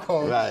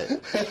Stockholm. Right.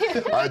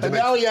 And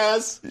now he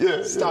has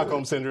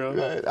Stockholm Syndrome.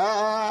 Right.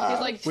 He's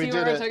like, We 2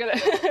 did hours it.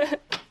 ago.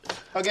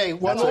 Okay,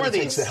 one That's more what of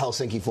he takes these. the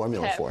Helsinki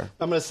formula Okay. for.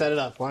 I'm going to set it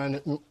up.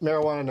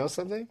 Marijuana know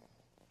something?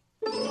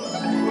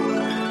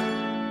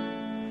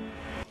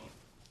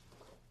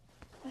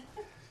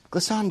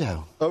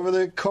 Glissando. Over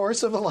the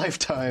course of a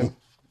lifetime,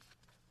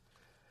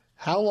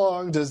 how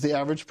long does the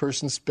average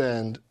person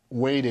spend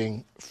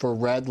waiting for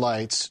red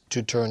lights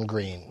to turn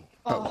green?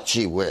 Oh,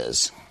 gee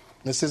whiz.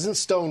 This isn't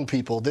stone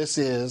people. This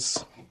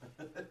is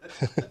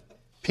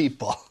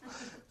people.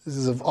 This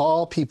is of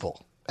all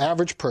people.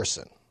 Average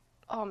person.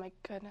 Oh my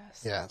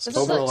goodness. Yeah. This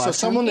So, is like- so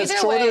someone that's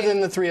Either shorter way, than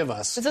the three of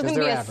us. This is going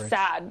they're to be average.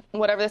 sad.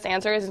 Whatever this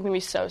answer is going to be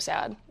so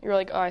sad. You're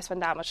like, oh, I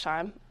spent that much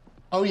time.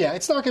 Oh, yeah.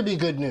 It's not going to be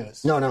good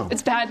news. No.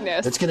 It's bad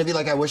news. It's going to be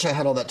like, I wish I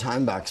had all that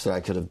time back so I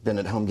could have been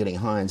at home getting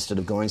high instead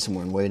of going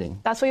somewhere and waiting.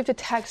 That's why you have to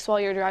text while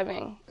you're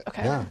driving.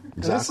 Okay. Yeah, And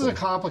this is exactly. a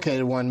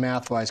complicated one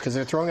math-wise because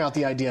they're throwing out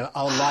the idea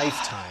of a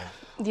lifetime.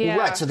 Yeah.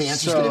 Right, so the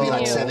answer's going to be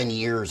like So- 7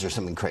 years or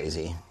something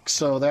crazy.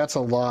 So that's a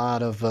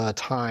lot of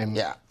time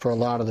for a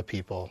lot of the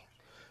people.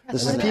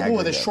 This And is people an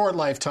with a aggregate. short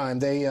lifetime,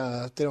 they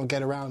don't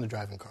get around to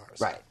driving cars.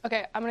 Right.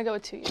 Okay, I'm going to go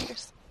with 2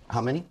 years.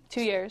 How many?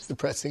 2 years.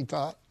 Depressing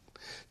thought.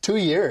 2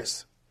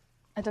 years.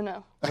 I don't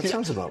know. That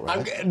sounds about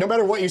right. No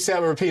matter what you say, I'm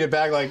going to repeat it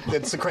back like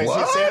it's the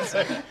craziest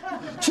answer.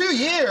 2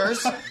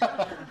 years?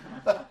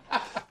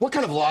 What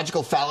kind of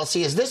logical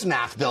fallacy is this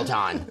math built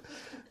on?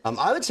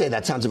 I would say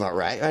that sounds about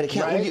right. Right? It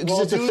can't Right. because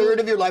Well, it's a third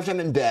of your lifetime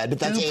in bed, but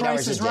that's Do 8 Price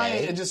hours a is day.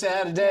 Right and just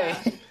add a day.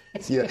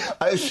 Yeah,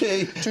 I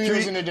say 2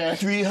 years in a day.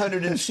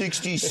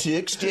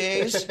 366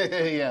 days.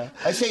 Yeah.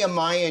 I say a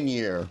Mayan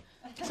year.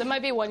 So it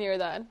might be 1 year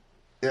then.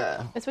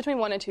 Yeah, It's between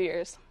 1 and 2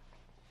 years.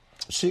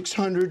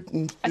 600.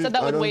 I said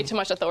that with way too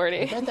much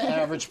authority. I bet the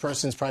average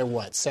person's probably,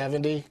 what,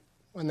 70?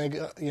 When they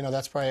go,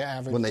 that's probably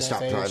average When they death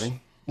stop age. driving?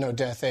 No,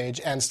 death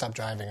age and stop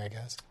driving, I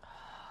guess.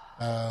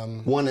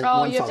 One you have to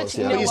follows the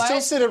you other. know You what?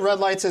 still sit at red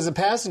lights as a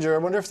passenger. I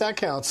wonder if that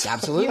counts.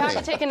 Absolutely. You have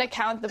to take into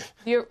account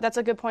that's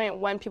a good point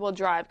when people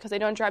drive because they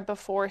don't drive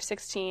before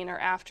 16 or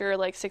after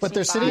like 65. But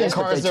they're sitting in Yes,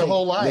 but cars their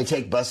whole life. They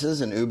take buses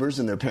and Ubers,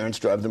 and their parents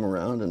drive them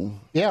around. And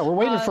Yeah, we're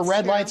waiting for that's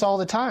red true. lights all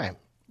the time.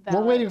 We're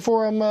Valid. waiting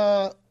for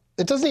them.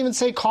 It doesn't even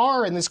say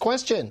car in this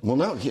question. well,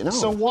 no,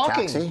 So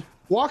walking, taxi.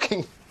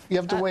 walking, you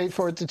have to wait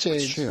for it to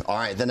change. Sure. All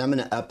right, then I'm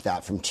going to up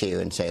that from 2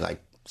 and say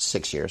like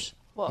 6 years.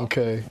 Whoa.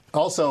 Okay.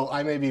 Also,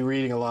 I may be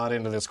reading a lot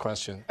into this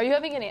question. Are you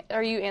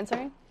are you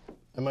answering?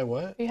 Am I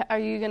what? Are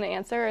you going to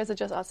answer or is it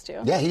just us two?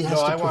 Yeah, he has No,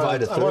 to I provide want a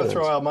to third.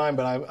 throw out mine,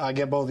 but I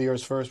get both of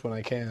yours first when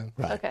I can.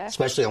 Right. Okay.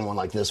 Especially on one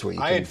like this where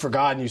you I can. had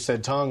forgotten you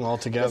said tongue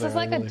altogether. This is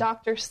like I a really-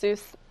 Dr.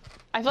 Seuss.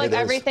 I feel like It is.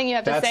 everything you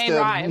have to That's say the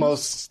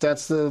rhymes.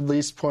 That's the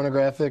least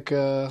pornographic,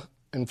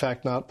 in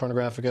fact, not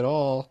pornographic at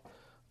all,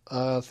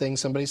 thing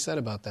somebody said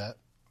about that.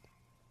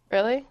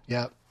 Really?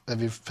 Yeah.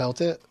 Have you felt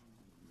it?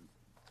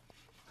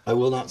 I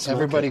will not smoke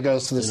Everybody it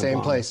goes to the in a same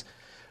bong. place.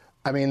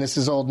 I mean, this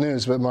is old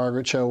news, but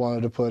Margaret Cho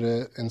wanted to put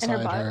it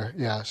inside butt? her.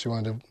 Yeah, she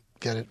wanted to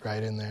get it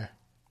right in there.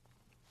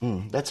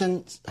 That's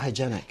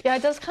unhygienic. Yeah,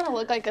 it does kind of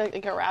look like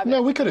a rabbit.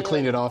 No, we could have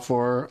cleaned it off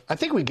for her. I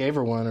think we gave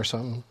her one or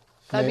something.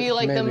 That'd be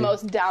like the Maybe.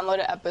 most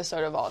downloaded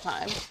episode of all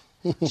time.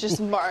 Just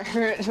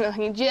Margaret. Do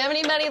you have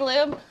anybody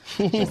lube?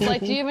 Just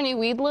like, do you have any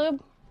weed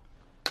lube?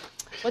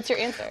 What's your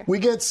answer? We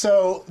get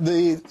so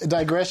the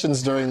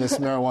digressions during this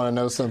marijuana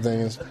knows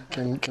something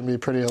can be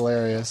pretty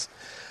hilarious.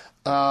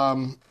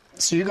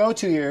 So you go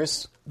 2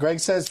 years. Greg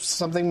says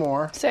something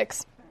more.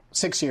 6.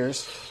 6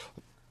 years.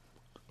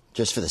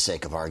 Just for the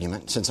sake of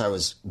argument, since I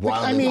was I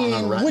wildly wrong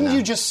on mean, retina. wouldn't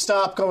you just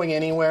stop going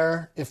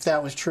anywhere if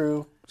that was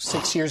true?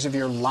 6 years of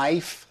your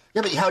life.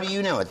 Yeah, but how do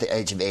you know at the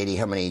age of 80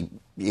 how many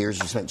years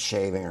you spent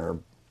shaving or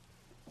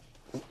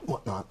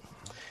whatnot?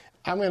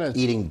 I'm gonna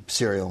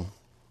Cereal.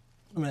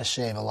 I'm gonna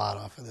shave a lot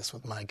off of this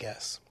with my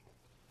guess.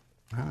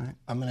 All right.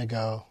 I'm gonna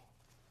go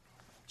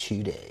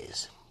 2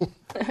 days.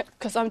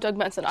 Because I'm Doug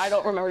Benson. I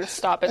don't remember to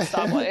stop at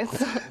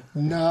stoplights.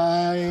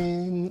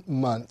 9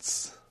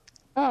 months.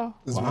 Oh.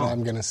 Is what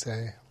I'm gonna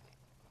say.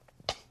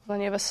 Then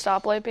you have a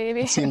stoplight,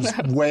 baby. Seems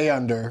way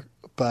under,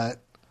 but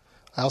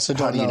I also don't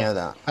know. How do you know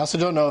that? I also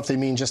don't know if they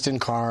mean just in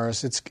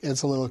cars.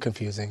 It's a little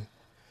confusing.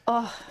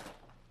 Oh.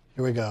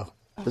 Here we go.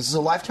 This is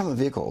a lifetime of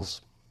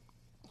vehicles.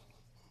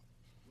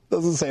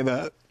 Doesn't say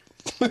that.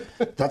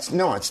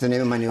 It's the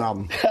name of my new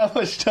album. How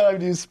much time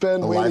do you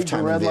spend waiting for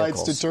lifetime red of lights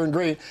to vehicles. turn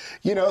green?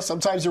 You know,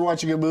 sometimes you're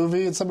watching a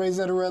movie and somebody's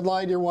at a red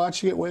light, you're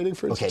watching it, waiting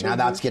for it to Okay, turn now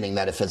that's green. getting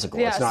metaphysical.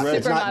 Yeah, it's not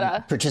super meta.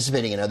 meta.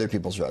 Participating in other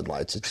people's red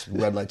lights. It's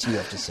red lights you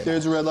have to sit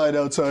There's a red light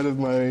outside of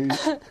my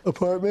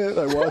apartment.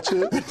 I watch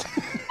it.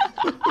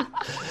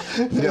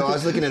 You know, I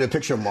was looking at a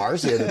picture of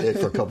Mars the other day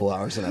for a couple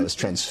hours and I was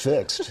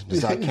transfixed.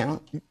 Does that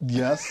count?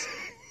 Yes.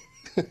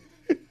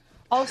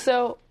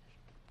 Also,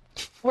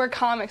 we're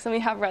comics and we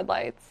have red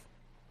lights.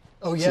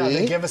 Oh, yeah, See?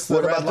 they give us the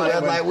What red about the light.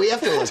 red when- light we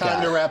have to look Time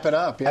at? to wrap it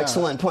up, yeah.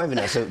 Excellent point,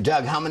 Vanessa.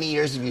 Doug, how many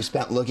years have you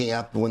spent looking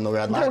up when the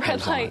red light red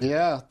comes light. on?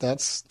 Yeah,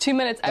 that's... 2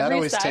 minutes That every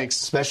always set.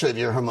 takes... Especially if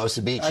you're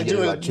Hermosa Beach. I you do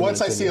get about it, 2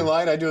 once I minutes see in a there.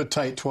 light, I do a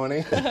tight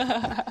 20.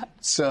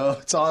 So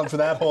it's on for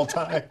that whole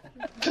time.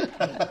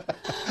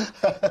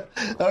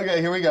 Okay,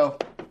 here we go.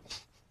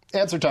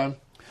 Answer time.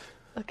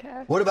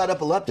 Okay. What about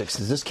epileptics?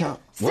 Does this count?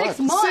 6 What?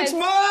 months. 6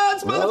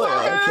 months, Oh,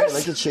 motherfuckers! okay,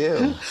 look at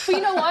you. But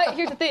you know what?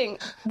 Here's the thing.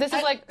 This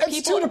is like It's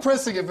people. too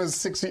depressing if it's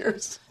 6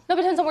 years. No, it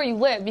depends on where you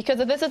live. Because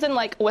if this is in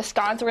like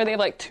Wisconsin where they have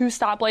like 2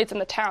 stoplights in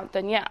the town,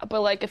 then yeah.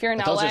 But like if you're in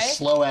Those LA, are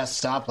slow-ass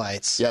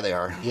stoplights. Yeah, they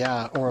are.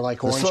 Yeah, or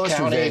like Orange slowest in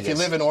County. If you Vegas.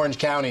 live in Orange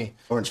County,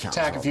 Orange County's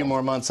tack a few horrible.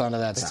 more months onto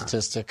that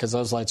statistic because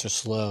those lights are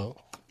slow.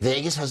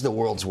 Vegas has the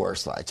world's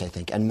worst lights, I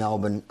think, and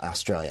Melbourne,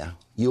 Australia.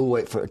 You'll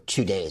wait for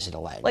 2 days at a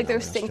light. in like they're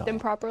Melbourne, synced Australia.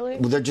 improperly.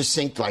 Well, they're just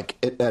synced like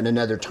at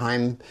another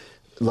time,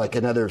 like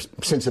another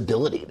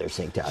sensibility. They're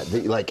synced out.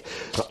 Like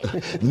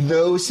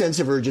no sense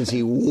of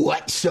urgency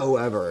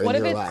whatsoever What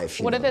in if your it's life.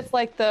 what you if know? it's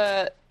like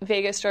the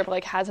Vegas Strip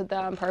like has it there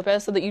on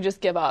purpose so that you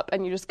just give up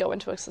and you just go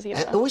into a casino?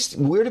 It's always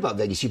weird about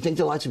Vegas. You'd think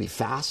the lights would be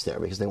fast there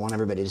because they want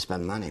everybody to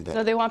spend money. But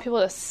No, they want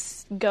people to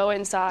go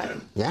inside.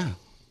 yeah.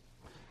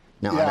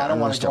 No, Yeah, I don't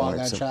want to go understand on why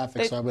that it's so-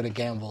 traffic, so I'm going to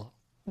gamble.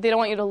 They don't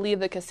want you to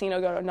leave the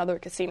casino, go to another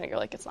casino. You're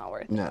like, it's not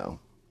worth it. No,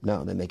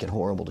 they make it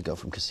horrible to go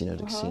from casino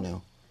to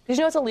casino. Did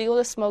you know it's illegal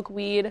to smoke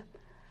weed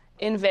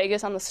in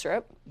Vegas on the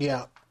Strip?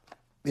 Yeah.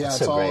 Yeah, That's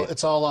it's so all great.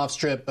 it's all off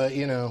strip, but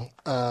you know,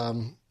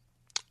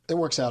 it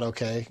works out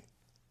okay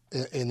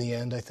in the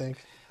end, I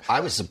think. I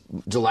was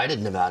delighted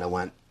Nevada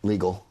went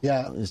legal.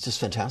 Yeah. It's just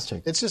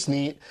fantastic. It's just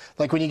neat.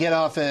 Like when you get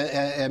off at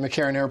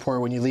McCarran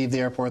Airport, when you leave the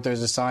airport,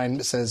 there's a sign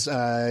that says,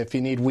 if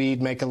you need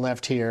weed, make a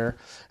left here.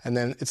 And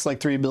then it's like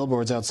 3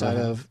 billboards outside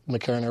of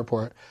McCarran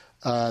Airport.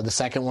 The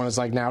second one is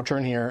like, now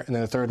turn here. And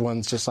then the third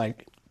one's just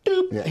like,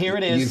 doop, Yeah, here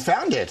it is. You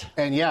found it.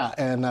 And yeah,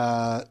 and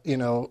you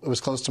know, it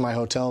was close to my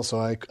hotel, so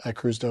I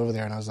cruised over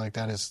there, and I was like,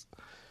 that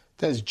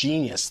is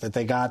genius that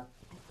they got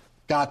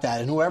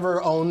that. And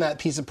whoever owned that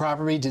piece of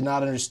property did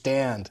not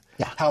understand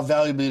how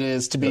valuable it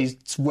is to be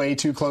way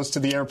too close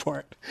to the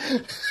airport.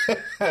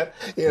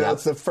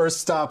 It's the first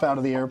stop out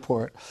of the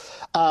airport.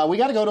 We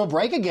got to go to a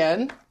break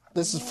again.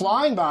 This is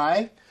flying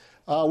by.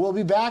 We'll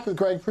be back with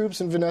Greg Proops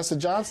and Vanessa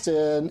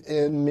Johnston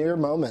in mere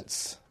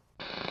moments.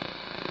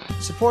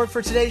 Support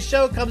for today's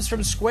show comes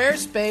from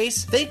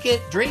Squarespace. Think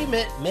it, dream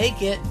it,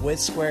 make it with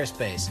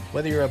Squarespace.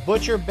 Whether you're a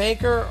butcher,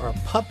 baker, or a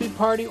puppy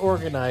party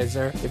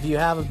organizer, if you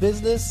have a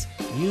business,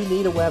 you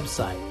need a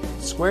website.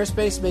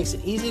 Squarespace makes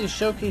it easy to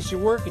showcase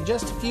your work in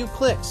just a few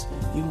clicks.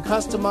 You can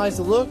customize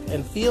the look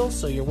and feel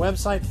so your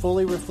website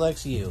fully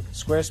reflects you.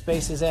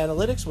 Squarespace's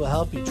analytics will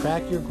help you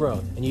track your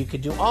growth, and you can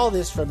do all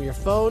this from your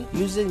phone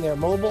using their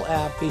mobile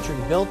app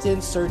featuring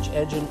built-in search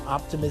engine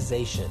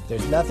optimization.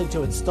 There's nothing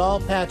to install,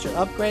 patch, or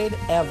upgrade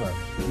ever.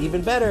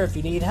 Even better, if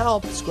you need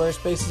help,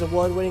 Squarespace's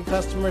award-winning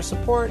customer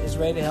support is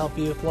ready to help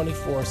you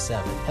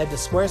 24/7. Head to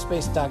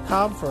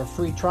squarespace.com for a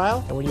free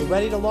trial, and when you're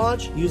ready to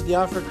launch, use the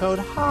offer code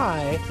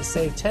HIGH to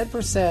save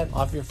 10%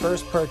 off your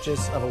first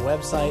purchase of a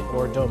website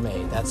or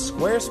domain. That's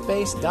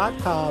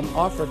squarespace.com,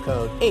 offer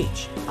code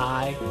HIGH.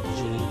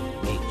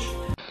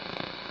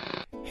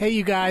 Hey,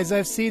 you guys,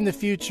 I've seen the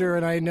future,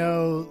 and I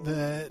know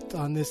that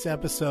on this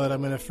episode I'm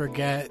going to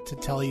forget to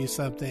tell you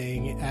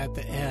something at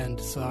the end,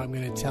 so I'm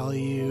going to tell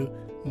you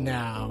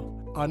now.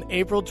 On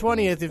April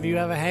 20th, if you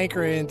have a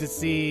hankering to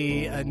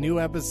see a new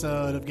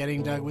episode of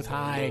Getting Dug with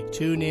High,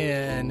 tune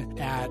in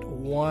at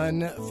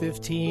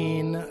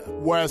 1:15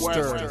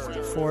 Western,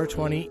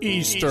 4:20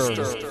 Eastern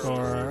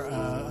for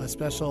a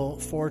special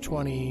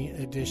 420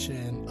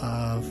 edition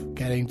of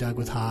Getting Dug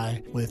with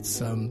High with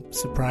some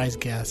surprise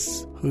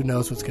guests. Who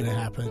knows what's going to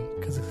happen,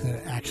 because it's going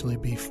to actually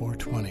be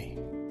 420.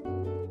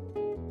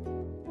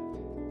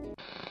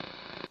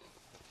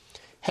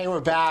 Hey, we're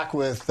back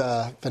with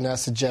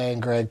Vanessa J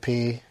and Greg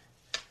P.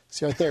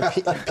 See right there,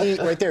 P,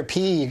 right there,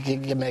 P. You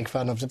can make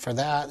fun of it for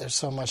that. There's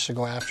so much to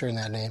go after in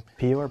that name.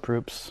 P or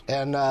Proops.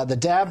 And the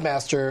Dab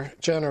Master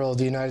General of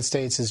the United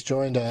States has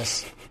joined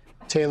us,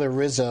 Taylor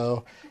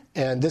Rizzo.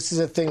 And this is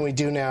a thing we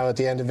do now at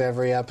the end of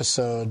every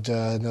episode.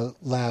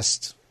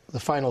 The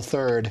final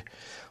third,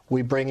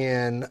 we bring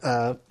in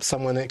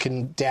someone that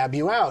can dab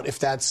you out if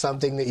that's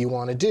something that you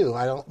want to do.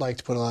 I don't like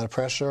to put a lot of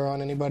pressure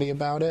on anybody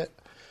about it.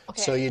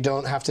 Okay. So you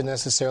don't have to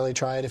necessarily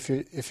try it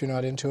if you're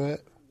not into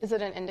it. Is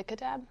it an indica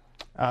dab?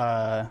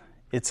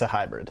 It's a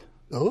hybrid.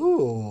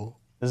 Ooh,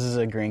 This is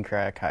a green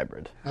crack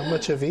hybrid. how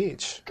much of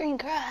each? Green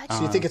crack.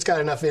 So you think it's got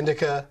enough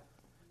indica?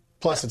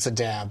 Plus, it's a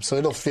dab, so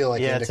it'll feel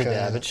like Yeah, indica. it's a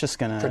dab. It's just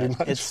gonna. pretty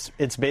much.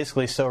 It's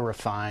basically so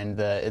refined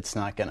that it's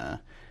not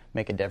gonna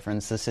make a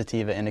difference. The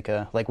sativa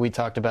indica, like we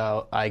talked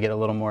about, I get a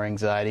little more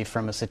anxiety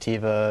from a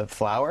sativa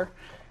flower.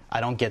 I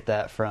don't get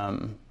that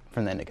from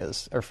the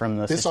indicas or from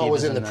the. This all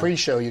was in the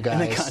pre-show, you guys.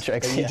 in the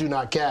contracts, that you yeah. do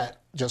not get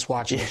just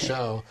watching the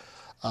show.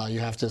 You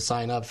have to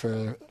sign up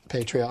for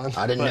Patreon.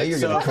 I didn't know you were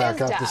going to So- crack What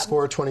is up dab? the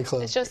Score 20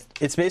 Club. It's just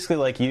It's basically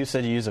like you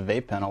said you use a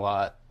vape pen a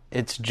lot.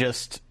 It's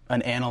just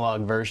an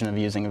analog version of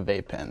using a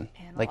vape pen.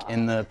 Like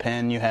in the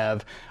pen, you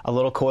have a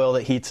little coil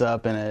that heats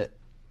up and it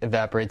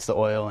evaporates the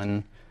oil,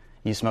 and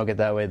you smoke it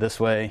that way. This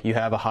way, you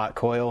have a hot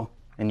coil,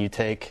 and you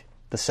take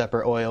the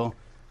separate oil,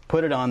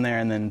 put it on there,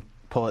 and then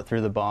pull it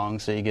through the bong,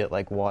 so you get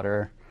like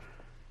water.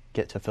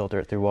 Get to filter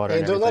it through water. Hey,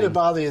 and don't let it everything.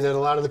 bother you that a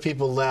lot of the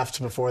people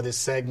left before this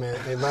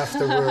segment. They left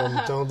the room.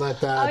 Don't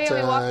let that. Oh,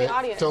 yeah, we walked the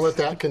audience. Don't let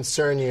that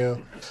concern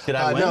you. Did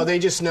I win? No, they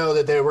just know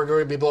that we're going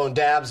to be blowing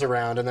dabs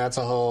around, and that's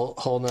a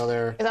whole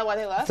nother is that why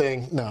they left?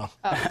 thing. No,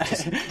 I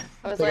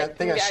was they like, got,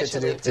 they got maybe I shit to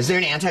should do. leave. Is there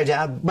an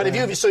anti-dab? But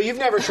if you've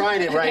never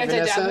tried it, right,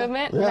 Anti-dab Vanessa?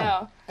 movement? Yeah.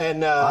 No.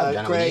 And I've done it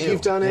with Greg, you.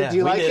 you've done it. Yeah, Do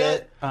you we like did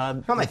it?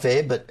 Not my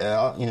fave, but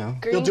you know.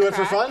 Green You'll do it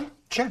for crack? fun?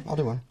 Sure, I'll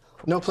do one.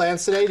 No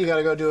plans today? You got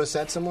to go do a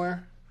set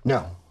somewhere?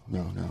 No.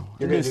 You're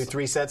going to do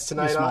 3 sets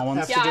tonight small ones?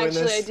 after Yeah, doing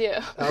actually,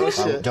 this? I do. Oh,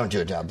 shit. Don't do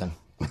a dab then.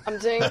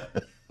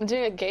 I'm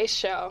doing a gay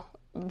show,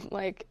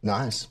 like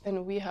Nice.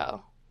 in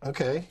WeHo.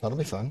 Okay. That'll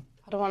be fun.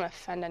 I don't want to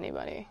offend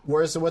anybody.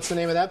 What's the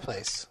name of that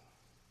place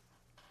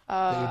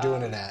that you're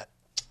doing it at?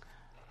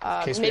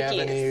 In case we have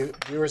Mickey's. any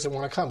viewers that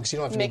want to come, because you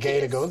don't have to be gay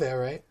to Mickey's. go there,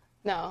 right?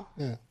 No,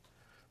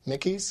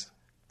 Mickey's?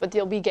 but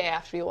you'll be gay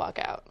after you walk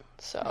out.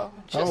 So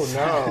just,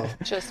 Oh, no.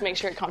 just make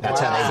sure you're comfortable.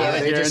 That's how they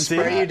do it. They just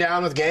Guarantee. spray you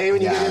down with gay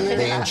when you get in Yeah, there?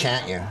 they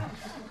enchant you.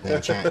 They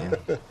enchant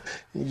you.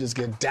 You just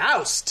get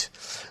doused.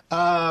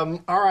 All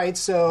right,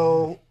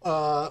 so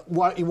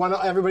what you want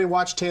everybody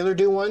watch Taylor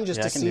do one just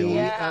Yeah, to I can do see one.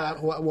 Yeah.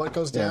 what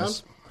goes down?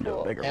 Yes. Do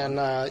a bigger one.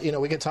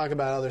 And we can talk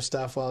about other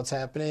stuff while it's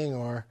happening,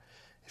 or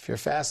if you're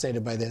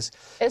fascinated by this.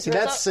 Is See,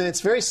 Rizzo- it's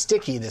very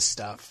sticky, this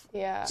stuff.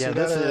 Yeah. Yeah, you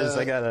this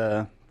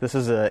gotta-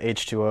 is a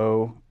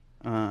H2O.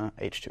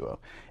 H2O.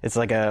 It's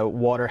like a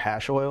water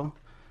hash oil,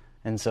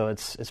 and so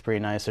it's pretty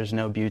nice. There's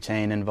no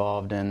butane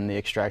involved in the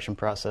extraction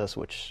process,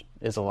 which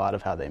is a lot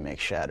of how they make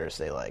shatters.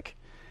 They like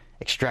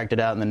extract it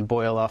out and then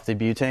boil off the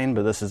butane,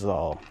 but this is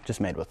all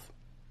just made with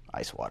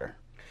ice water.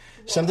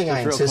 Something I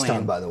real insist clean.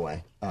 on, by the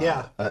way.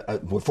 Yeah.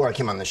 Before I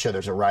came on the show,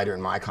 there's a rider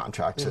in my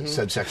contract,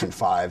 subsection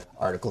 5,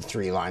 Article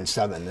 3, Line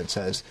 7, that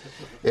says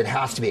it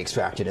has to be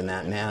extracted in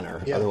that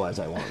manner. Yeah. Otherwise,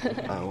 I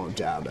won't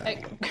dab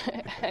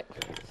it.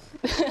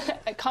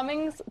 At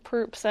Cummings,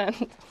 Proops, and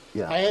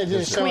Yeah. I did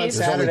a show on There's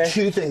Saturday. only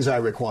 2 things I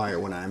require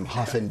when I'm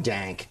huffing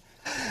dank.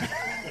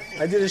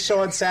 I did a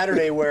show on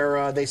Saturday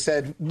where they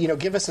said,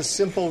 give us a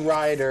simple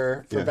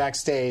rider for Yeah.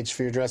 backstage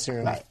for your dressing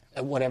room, Right.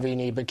 whatever you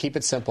need, but keep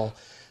it simple.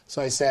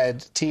 So I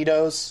said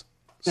Tito's,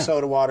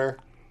 soda water,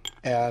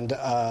 and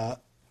a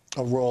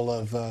roll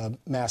of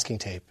masking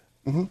tape.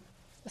 it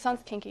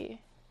sounds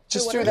kinky.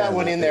 Just What threw are that you-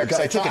 one in there because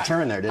It I took a thought-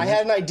 turn there, didn't I it?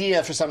 had an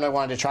idea for something I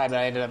wanted to try, but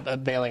I ended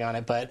up bailing on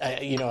it. But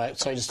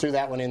so I just threw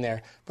that one in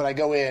there. But I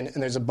go in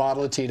and there's a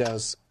bottle of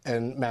Tito's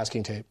and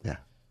masking tape. Yeah.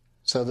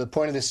 So the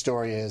point of this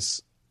story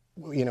is,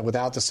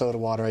 without the soda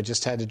water, I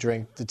just had to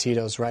drink the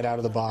Tito's right out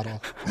of the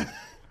bottle.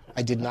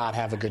 I did not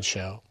have a good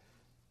show.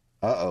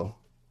 Uh-oh.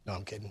 No,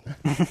 I'm kidding.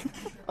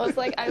 I was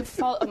like, I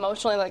felt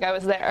emotionally like I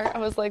was there. I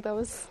was like, that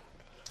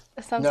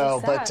sounds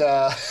No,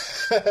 so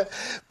sad.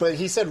 but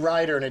he said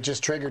rider, and it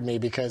just triggered me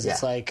because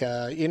it's Yeah. like,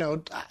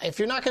 if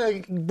you're not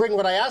going to bring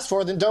what I asked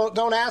for, then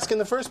don't ask in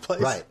the first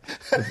place. Right.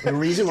 The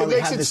reason why It we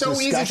makes have it this so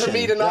easy for discussion-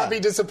 me to not Yeah. be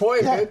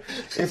disappointed.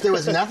 Yeah. If there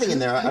was nothing in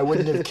there, I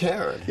wouldn't have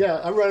cared.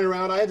 Yeah, I'm running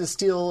around. I had to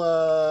steal,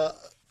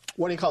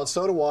 what do you call it,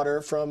 soda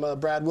water from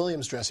Brad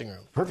Williams' dressing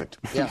room. Perfect.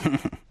 Yeah.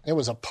 It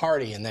was a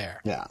party in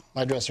there. Yeah.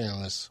 My dressing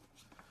room was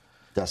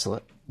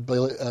Desolate.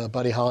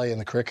 Buddy Holly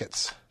and the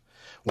Crickets.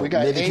 We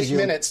got maybe 8 'cause you-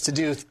 minutes to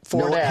do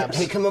 4 No, dabs.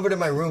 hey, come over to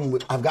my room.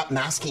 I've got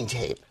masking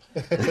tape.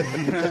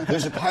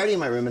 There's a party in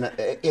my room, and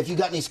if you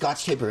got any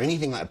Scotch tape or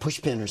anything like a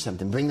push pin or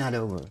something, bring that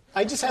over.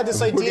 I just had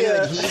this We're going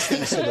to idea. adhese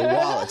things to the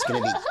wall. It's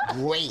going to be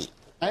great.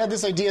 I had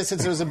this idea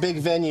since it was a big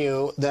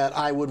venue that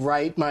I would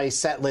write my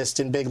set list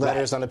in big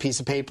letters Right. on a piece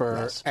of paper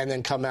Yes. and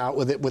then come out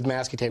with it with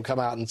masking tape, come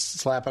out and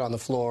slap it on the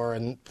floor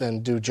and then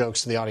do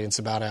jokes to the audience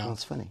about how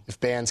That's funny. if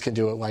bands can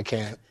do it, why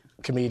can't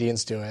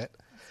comedians do it?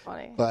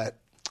 Funny. But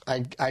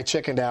I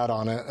chickened out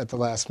on it at the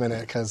last minute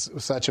because it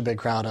was such a big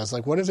crowd. I was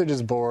like, what if they're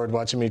just bored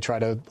watching me try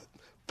to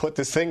put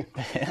this thing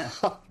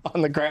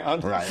on the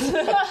ground? Right.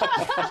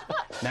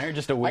 Now you're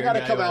just a I weird got to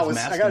guy come with out with.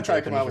 I masking got to try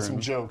to tape in come out his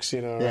with some room. jokes,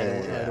 right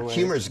Yeah. away.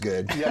 Humor's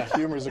good. Yeah,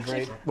 humor's a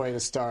great way to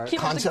start.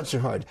 Concepts are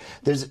hard.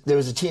 There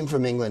was a team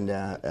from England,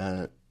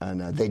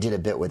 and they did a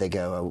bit where they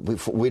go,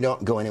 we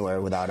don't go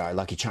anywhere without our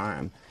Lucky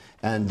Charm.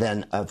 And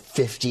then a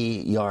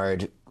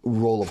 50-yard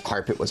roll of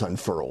carpet was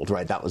unfurled,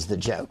 right? That was the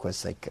joke.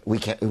 Was like we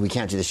can't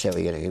do the show.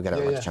 You got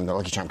Lucky Charm. The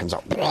Lucky Charm comes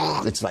out.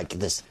 It's like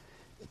this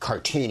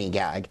cartoony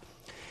gag,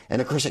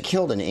 and of course it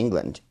killed in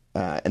England,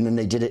 and then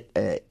they did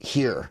it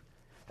here.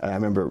 I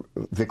remember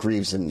Vic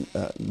Reeves and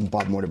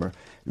Bob Mortimer.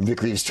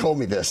 Vic Reeves told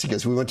me this. He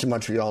goes, we went to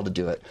Montreal to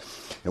do it,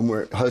 and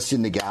we're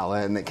hosting the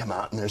gala, and they come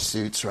out in their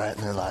suits, right?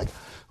 And they're like,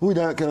 we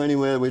don't go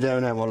anywhere. We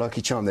don't have a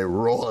Lucky Charm. They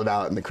roll it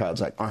out, and the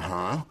crowd's like,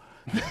 uh-huh.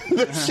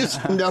 There's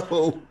just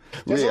no...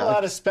 There's a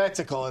lot of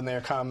spectacle in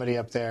their comedy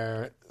up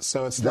there,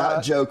 so it's that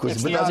not... joke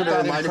was... But that's what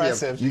it reminded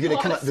me of. You're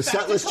gonna come up, the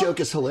set list joke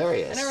is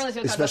hilarious.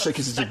 Especially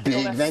because it's a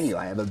big venue.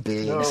 I have a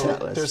big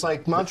set list. There's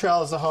like...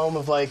 Montreal is the home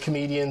of like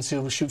comedians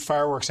who shoot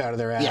fireworks out of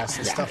their ass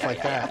and stuff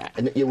like that.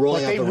 And you're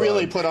rolling like out they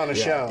really put on a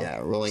show. Yeah,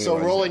 rolling. So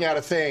rolling out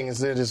a thing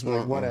is just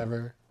like,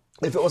 whatever.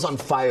 If it was on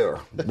fire,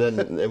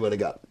 then it would have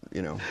got,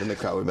 then the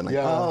crowd would have been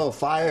like, oh,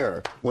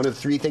 fire. One of the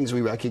 3 things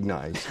we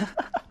recognize.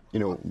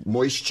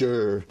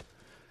 Moisture,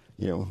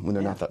 when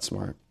they're not that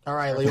smart. All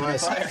right, you want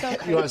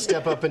to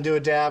step up and do a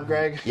dab,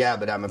 Greg? Yeah,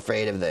 but I'm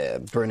afraid of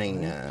the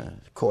burning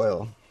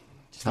coil.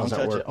 How's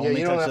that work? Yeah,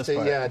 you don't have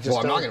to, just well,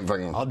 I'm not going to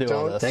fucking... I'll do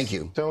all this. Thank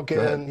you. Don't get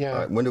in,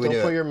 Right, when do we do it?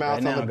 Don't put your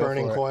mouth on the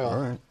burning coil.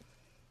 All right.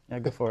 Yeah,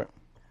 go for it.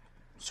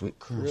 Sweet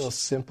curse. Real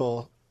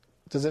simple.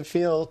 Does it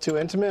feel too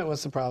intimate?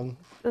 What's the problem?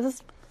 This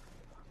is...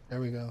 There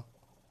we go.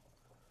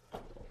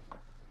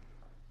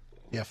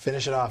 Yeah,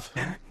 finish it off.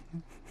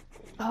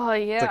 Oh,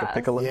 yeah. It's like a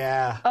piccolo.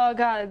 Yeah. Oh,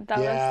 God. That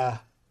was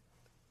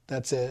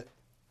That's it.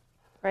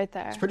 right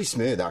there. It's pretty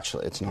smooth,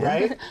 actually. It's not.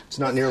 Right? It's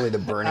not nearly the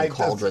burning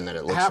cauldron that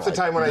it looks like. Half the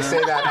time when I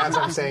say that, as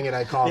I'm saying it,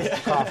 I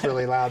cough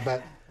really loud.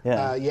 But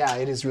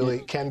it is really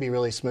can be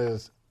really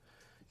smooth.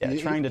 Yeah,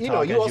 trying to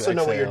talk. You also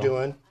know what you're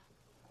doing.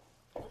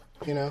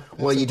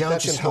 Well, you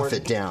don't just huff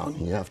it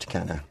down. You have to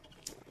kind of.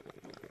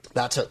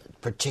 That's a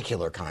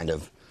particular kind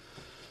of.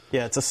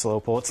 Yeah, it's a slow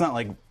pull. It's not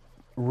like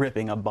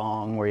ripping a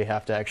bong where you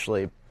have to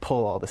actually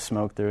pull all the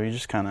smoke through. You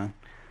just kind of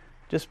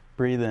just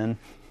breathe in.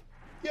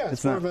 Yeah,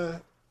 it's more of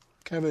a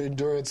kind of an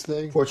endurance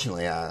thing.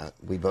 Fortunately,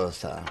 we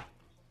both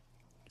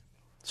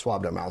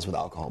swabbed our mouths with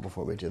alcohol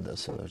before we did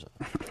this, so there's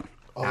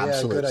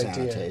absolute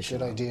sanitation.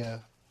 Good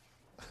idea.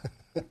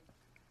 What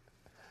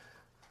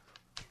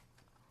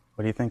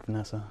do you think,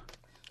 Vanessa?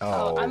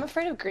 Oh, I'm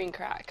afraid of green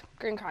crack.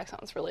 Green crack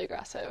sounds really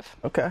aggressive.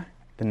 Okay.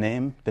 The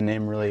name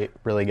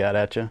really got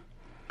at you.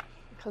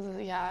 Because,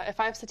 if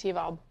I have sativa,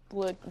 I'll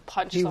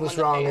punch He someone was in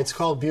the wrong. face. It's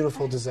called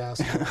Beautiful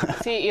Disaster.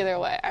 See, either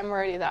way, I'm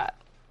already that.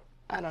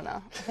 I don't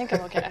know. I think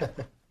I'm okay.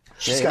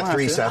 She's got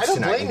 3 I sets don't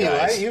tonight, blame you.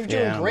 guys. You're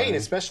doing great,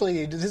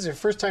 especially this is your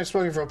first time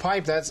smoking from a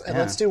pipe.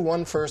 Let's do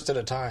one first at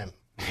a time.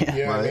 You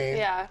know what I mean?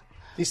 Yeah.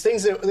 These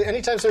things,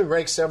 anytime somebody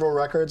breaks several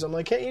records, I'm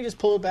like, can't you just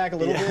pull it back a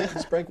little bit?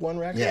 Just break one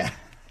record? Yeah.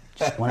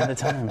 Just one at a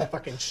time.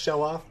 Fucking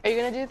show off. Are you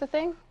going to do the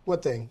thing?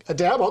 What thing? A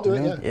dab? I'll do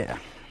it, Yeah.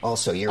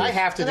 Also, I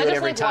have to do I it just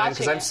every like time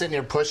because watching I'm it. sitting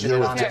here pushing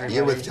it on everybody.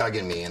 You're with Doug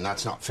and me, and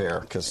that's not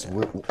fair because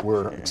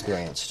we're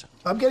experienced.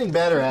 I'm getting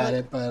better at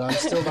it, but I'm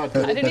still not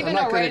good. I didn't even I'm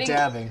know not good at writing.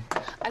 dabbing.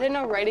 I didn't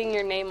know writing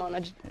your name on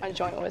a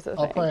joint was a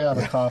I'll thing. probably have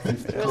a coffee.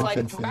 It was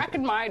like back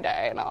in my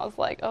day, and I was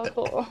like, oh,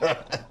 cool.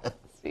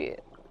 Sweet.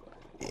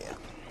 Yeah.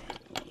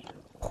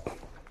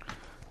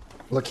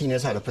 Look, he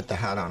knows how to put the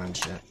hat on and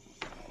shit.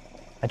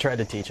 I tried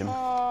to teach him.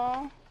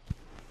 Aww.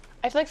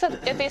 I feel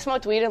like if they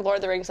smoked weed in Lord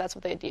of the Rings, that's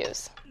what they'd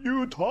use.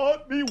 You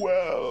taught me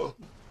well.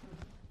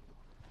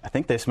 I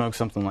think they smoke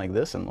something like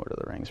this in Lord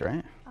of the Rings,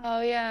 right? Oh,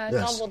 yeah.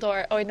 Yes.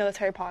 Dumbledore. Oh, wait, no, that's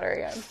Harry Potter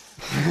again.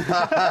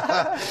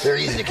 They're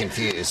easy to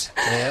confuse.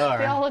 They are.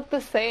 They all look the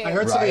same. I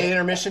heard some of Right. the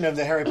intermission of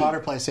the Harry Potter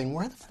play saying,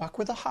 "Where the fuck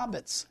were the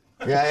hobbits?"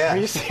 Yeah. Are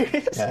you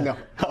serious? Yeah. No.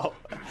 Oh.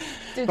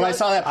 Dude, But I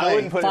saw that I play.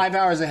 wouldn't put 5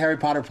 hours of Harry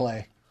Potter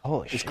play.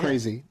 Holy It's shit.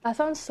 crazy. That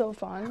sounds so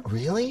fun.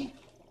 Really?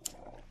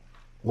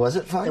 Was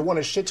it fun? They won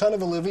a shit ton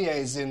of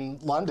Olivier's in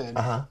London.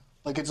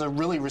 Like it's a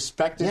really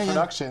respected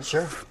production.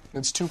 Sure.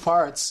 It's 2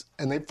 parts,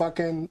 and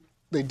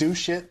they do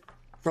shit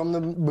from the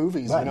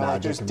movies. Right, like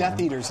magic there's and Death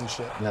that. Eaters and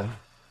shit. No.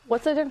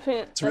 What's the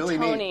difference between really a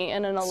Tony neat.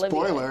 and an Olivier?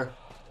 Spoiler.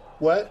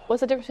 What?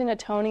 What's the difference between a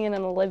Tony and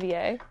an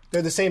Olivier?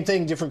 They're the same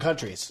thing, different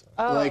countries.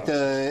 Like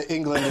the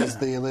England is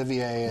the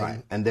Olivier, and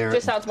Right. And they're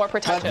Just sounds more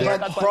pretentious. But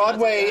That's why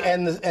Broadway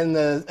I'm and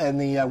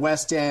the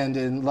West End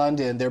in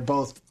London, they're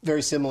both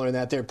very similar in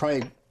that they're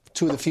probably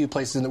 2 of the few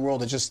places in the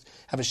world that just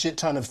have a shit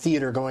ton of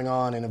theater going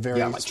on in a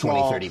very like 20,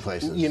 small, 30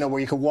 places. where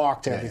you can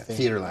walk to everything.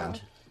 Theaterland.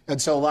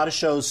 And so a lot of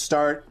shows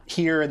start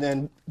here and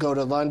then go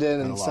to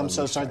London, and a lot some of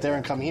them shows start there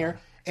and come here.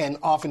 And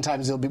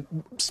oftentimes they'll be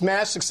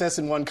smash success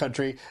in one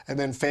country and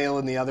then fail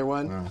in the other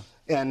one.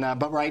 And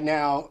but right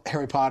now,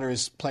 Harry Potter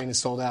is playing to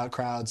sold-out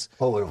crowds.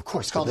 Oh, of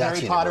course. It's called that's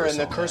Harry Potter and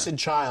the universal. Cursed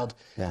Child,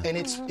 Yeah. and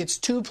it's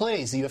 2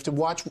 plays. You have to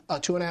watch a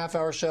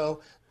 2.5-hour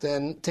show,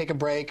 then take a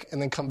break, and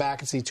then come back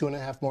and see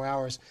 2.5 more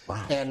hours.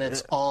 Wow. And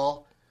it's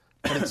all,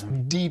 but it's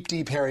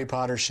deep Harry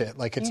Potter shit.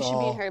 Like it's You should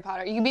all. be Harry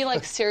Potter. You could be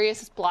like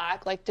Sirius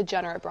Black, like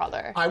degenerate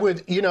brother. I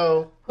would,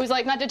 Who's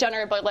like not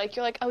degenerate, but like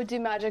you're like, I would do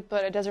magic,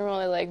 but it doesn't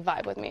really like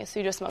vibe with me, so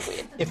you just smoke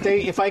weed.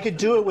 if I could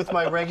do it with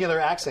my regular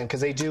accent,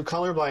 because they do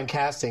colorblind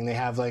casting. They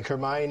have like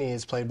Hermione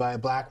is played by a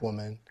black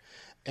woman,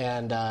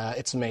 and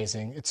it's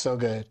amazing. It's so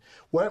good.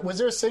 What was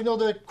there a signal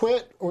to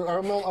quit, or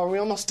are we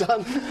almost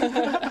done?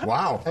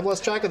 Wow. I've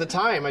lost track of the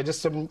time. I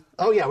just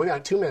oh yeah, we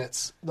got 2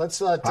 minutes. Let's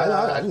let.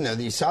 I didn't know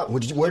that you saw it.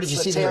 Where did you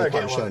see the Harry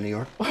Potter show in New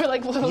York? Or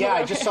like, Yeah,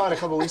 I just saw it a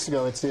couple weeks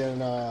ago. It's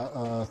in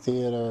a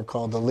theater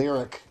called The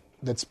Lyric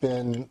that's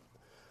been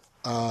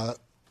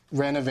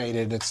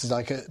renovated. It's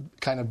like a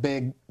kind of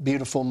big,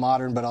 beautiful,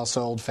 modern, but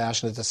also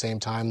old-fashioned at the same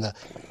time. The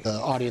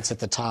audience at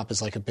the top is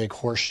like a big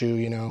horseshoe,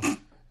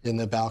 in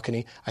the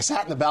balcony. I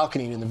sat in the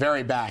balcony in the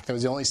very back. That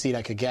was the only seat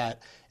I could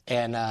get,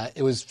 and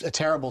it was a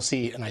terrible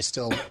seat, and I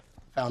still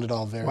found it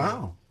all very,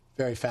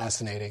 very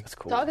fascinating. That's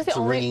cool. Dog is It's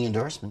a ringing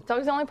endorsement.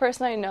 Dog's the only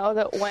person I know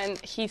that when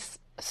he's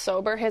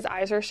sober, his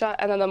eyes are shut,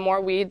 and then the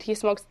more weed he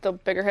smokes, the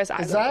bigger his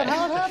eyes Is that are.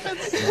 how it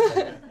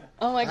happens?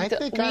 I'm like, I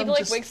think weed I'm like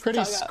just wakes pretty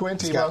the dog up.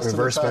 squinty It's got most of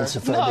reverse the time.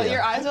 pensophobia. No,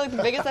 your eyes are like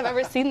the biggest I've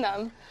ever seen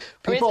them.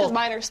 Maybe it's because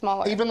mine are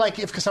smaller. Even like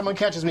if someone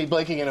catches me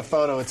blinking in a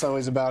photo, it's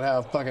always about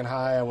how fucking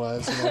high I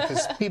was.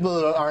 Because people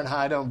that aren't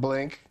high don't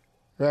blink,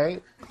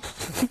 right?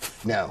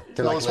 No,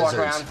 they're They'll like just walk lizards.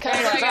 around.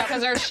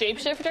 Because they're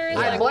shapeshifters?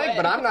 I Like, blink, what?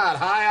 but I'm not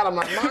high out of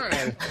my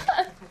mind.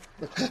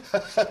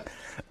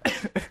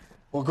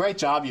 Well, great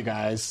job, you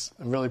guys.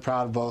 I'm really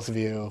proud of both of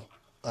you.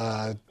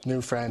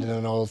 New friend and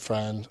an old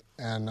friend,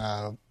 and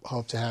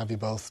hope to have you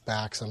both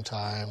back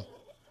sometime.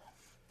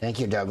 Thank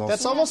you, Douglas.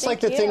 That's almost like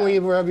the thank thing you. where you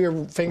rub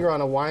your finger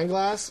on a wine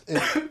glass.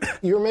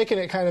 You were making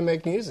it kind of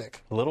make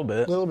music. A little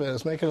bit. A little bit. It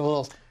was making it a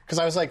little... Because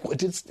I was like,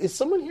 is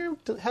someone here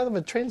to have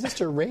a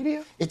transistor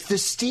radio? It's the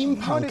What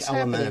steampunk is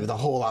element happening? of the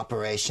whole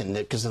operation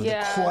because of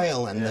Yeah. the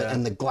coil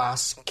and the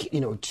glass,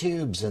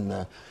 tubes and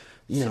the,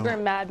 Super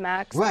Mad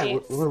Max. Right,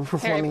 meets we're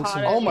performing Harry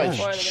some- Potter Oh my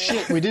before the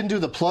shit! We didn't do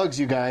the plugs,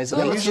 you guys.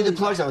 Yeah, let's do the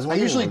plugs. I was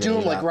wondering usually what do we're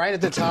them gonna like do. right at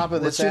the top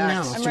of Let's this do it now.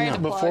 act Let's I'm ready to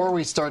plug. before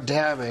we start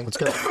dabbing. Let's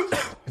go.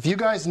 If you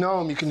guys know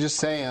them, you can just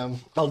say them.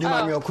 I'll do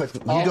mine real quick.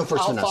 You go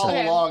first, I'll Vanessa. follow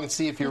Okay. along and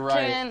see if you're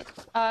right.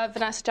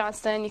 Vanessa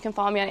Johnston. You can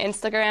follow me on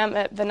Instagram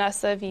at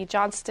Vanessa V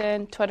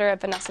Johnston, Twitter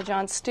at Vanessa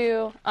John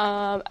Stew.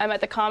 I'm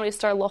at the Comedy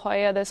Store La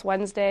Jolla this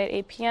Wednesday at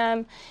 8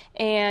 p.m.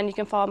 And you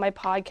can follow my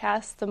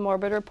podcast, The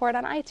Morbid Report,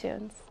 on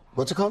iTunes.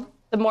 What's it called?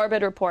 The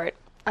Morbid Report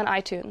on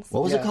iTunes.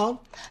 What was it Yeah. called?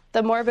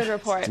 The Morbid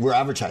Report We're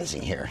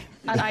advertising here.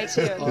 on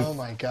iTunes. Oh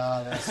my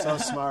god, that's so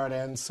smart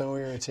and so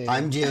irritating.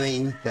 I'm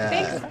doing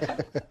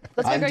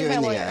Let's I'm get Greg, my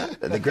doing lawyer.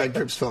 the Greg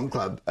Pripps Film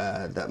Club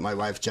that my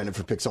wife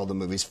Jennifer picks all the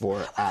movies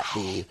for at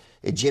the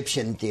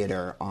Egyptian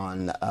Theater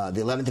on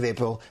the 11th of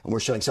April, and we're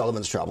showing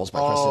Sullivan's Travels by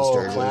Preston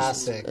Sturges.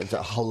 classic. It's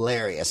a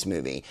hilarious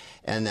movie,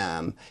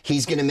 and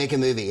he's going to make a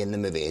movie in the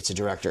movie. It's a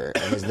director,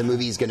 and the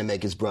movie he's going to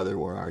make his brother.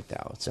 Where art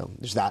thou? So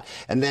there's that,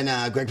 and then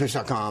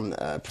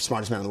GregPripps.com,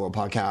 Smartest Man in the World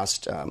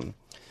podcast,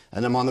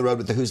 and I'm on the road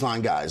with the Who's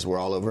Line guys. We're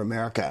all over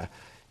America,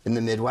 in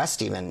the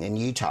Midwest, even in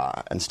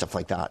Utah and stuff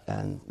like that,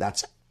 and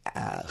that's.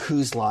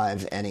 Who's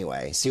Live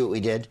Anyway? See what we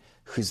did?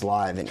 Who's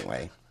Live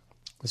Anyway?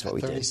 That's what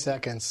we 30 did.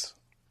 seconds.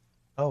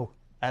 Oh,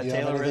 at You have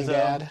Taylor anything Rizzo.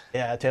 to add?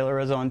 Yeah, Taylor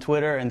Rizzo on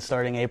Twitter, and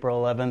starting April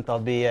 11th, I'll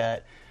be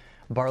at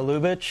Bar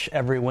Lubitsch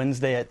every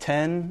Wednesday at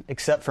 10,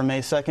 except for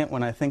May 2nd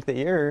when I think that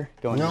you're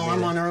going No, to be I'm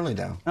there. on early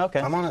though. Okay.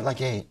 I'm on at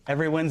like 8.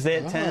 Every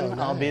Wednesday at 10,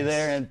 I'll be nice.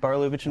 there at Bar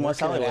Lubitsch in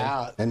West Working it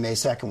Hollywood. out. And May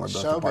 2nd, we're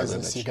both Show at Bar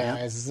business, Lubitsch. you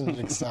guys. Isn't it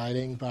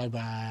exciting?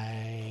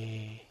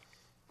 Bye-bye.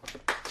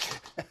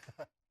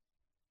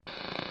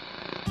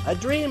 A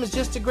dream is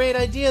just a great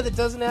idea that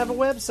doesn't have a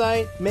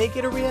website. Make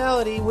it a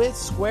reality with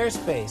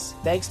Squarespace.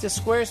 Thanks to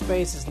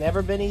Squarespace, it's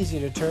never been easier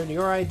to turn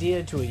your idea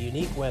into a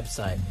unique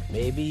website.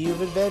 Maybe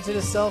you've invented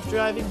a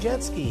self-driving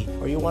jet ski,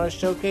 or you want to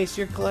showcase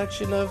your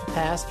collection of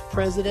past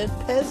President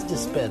Pez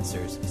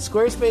dispensers.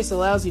 Squarespace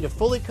allows you to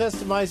fully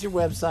customize your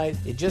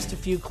website in just a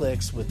few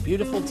clicks with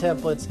beautiful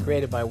templates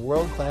created by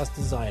world-class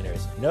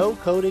designers. No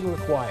coding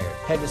required.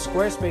 Head to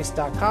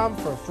squarespace.com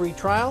for a free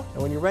trial,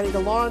 and when you're ready to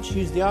launch,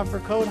 use the offer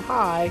code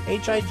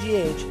HIGH,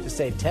 HIGH, to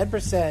save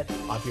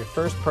 10% off your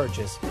first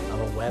purchase of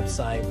a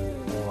website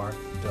or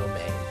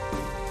domain.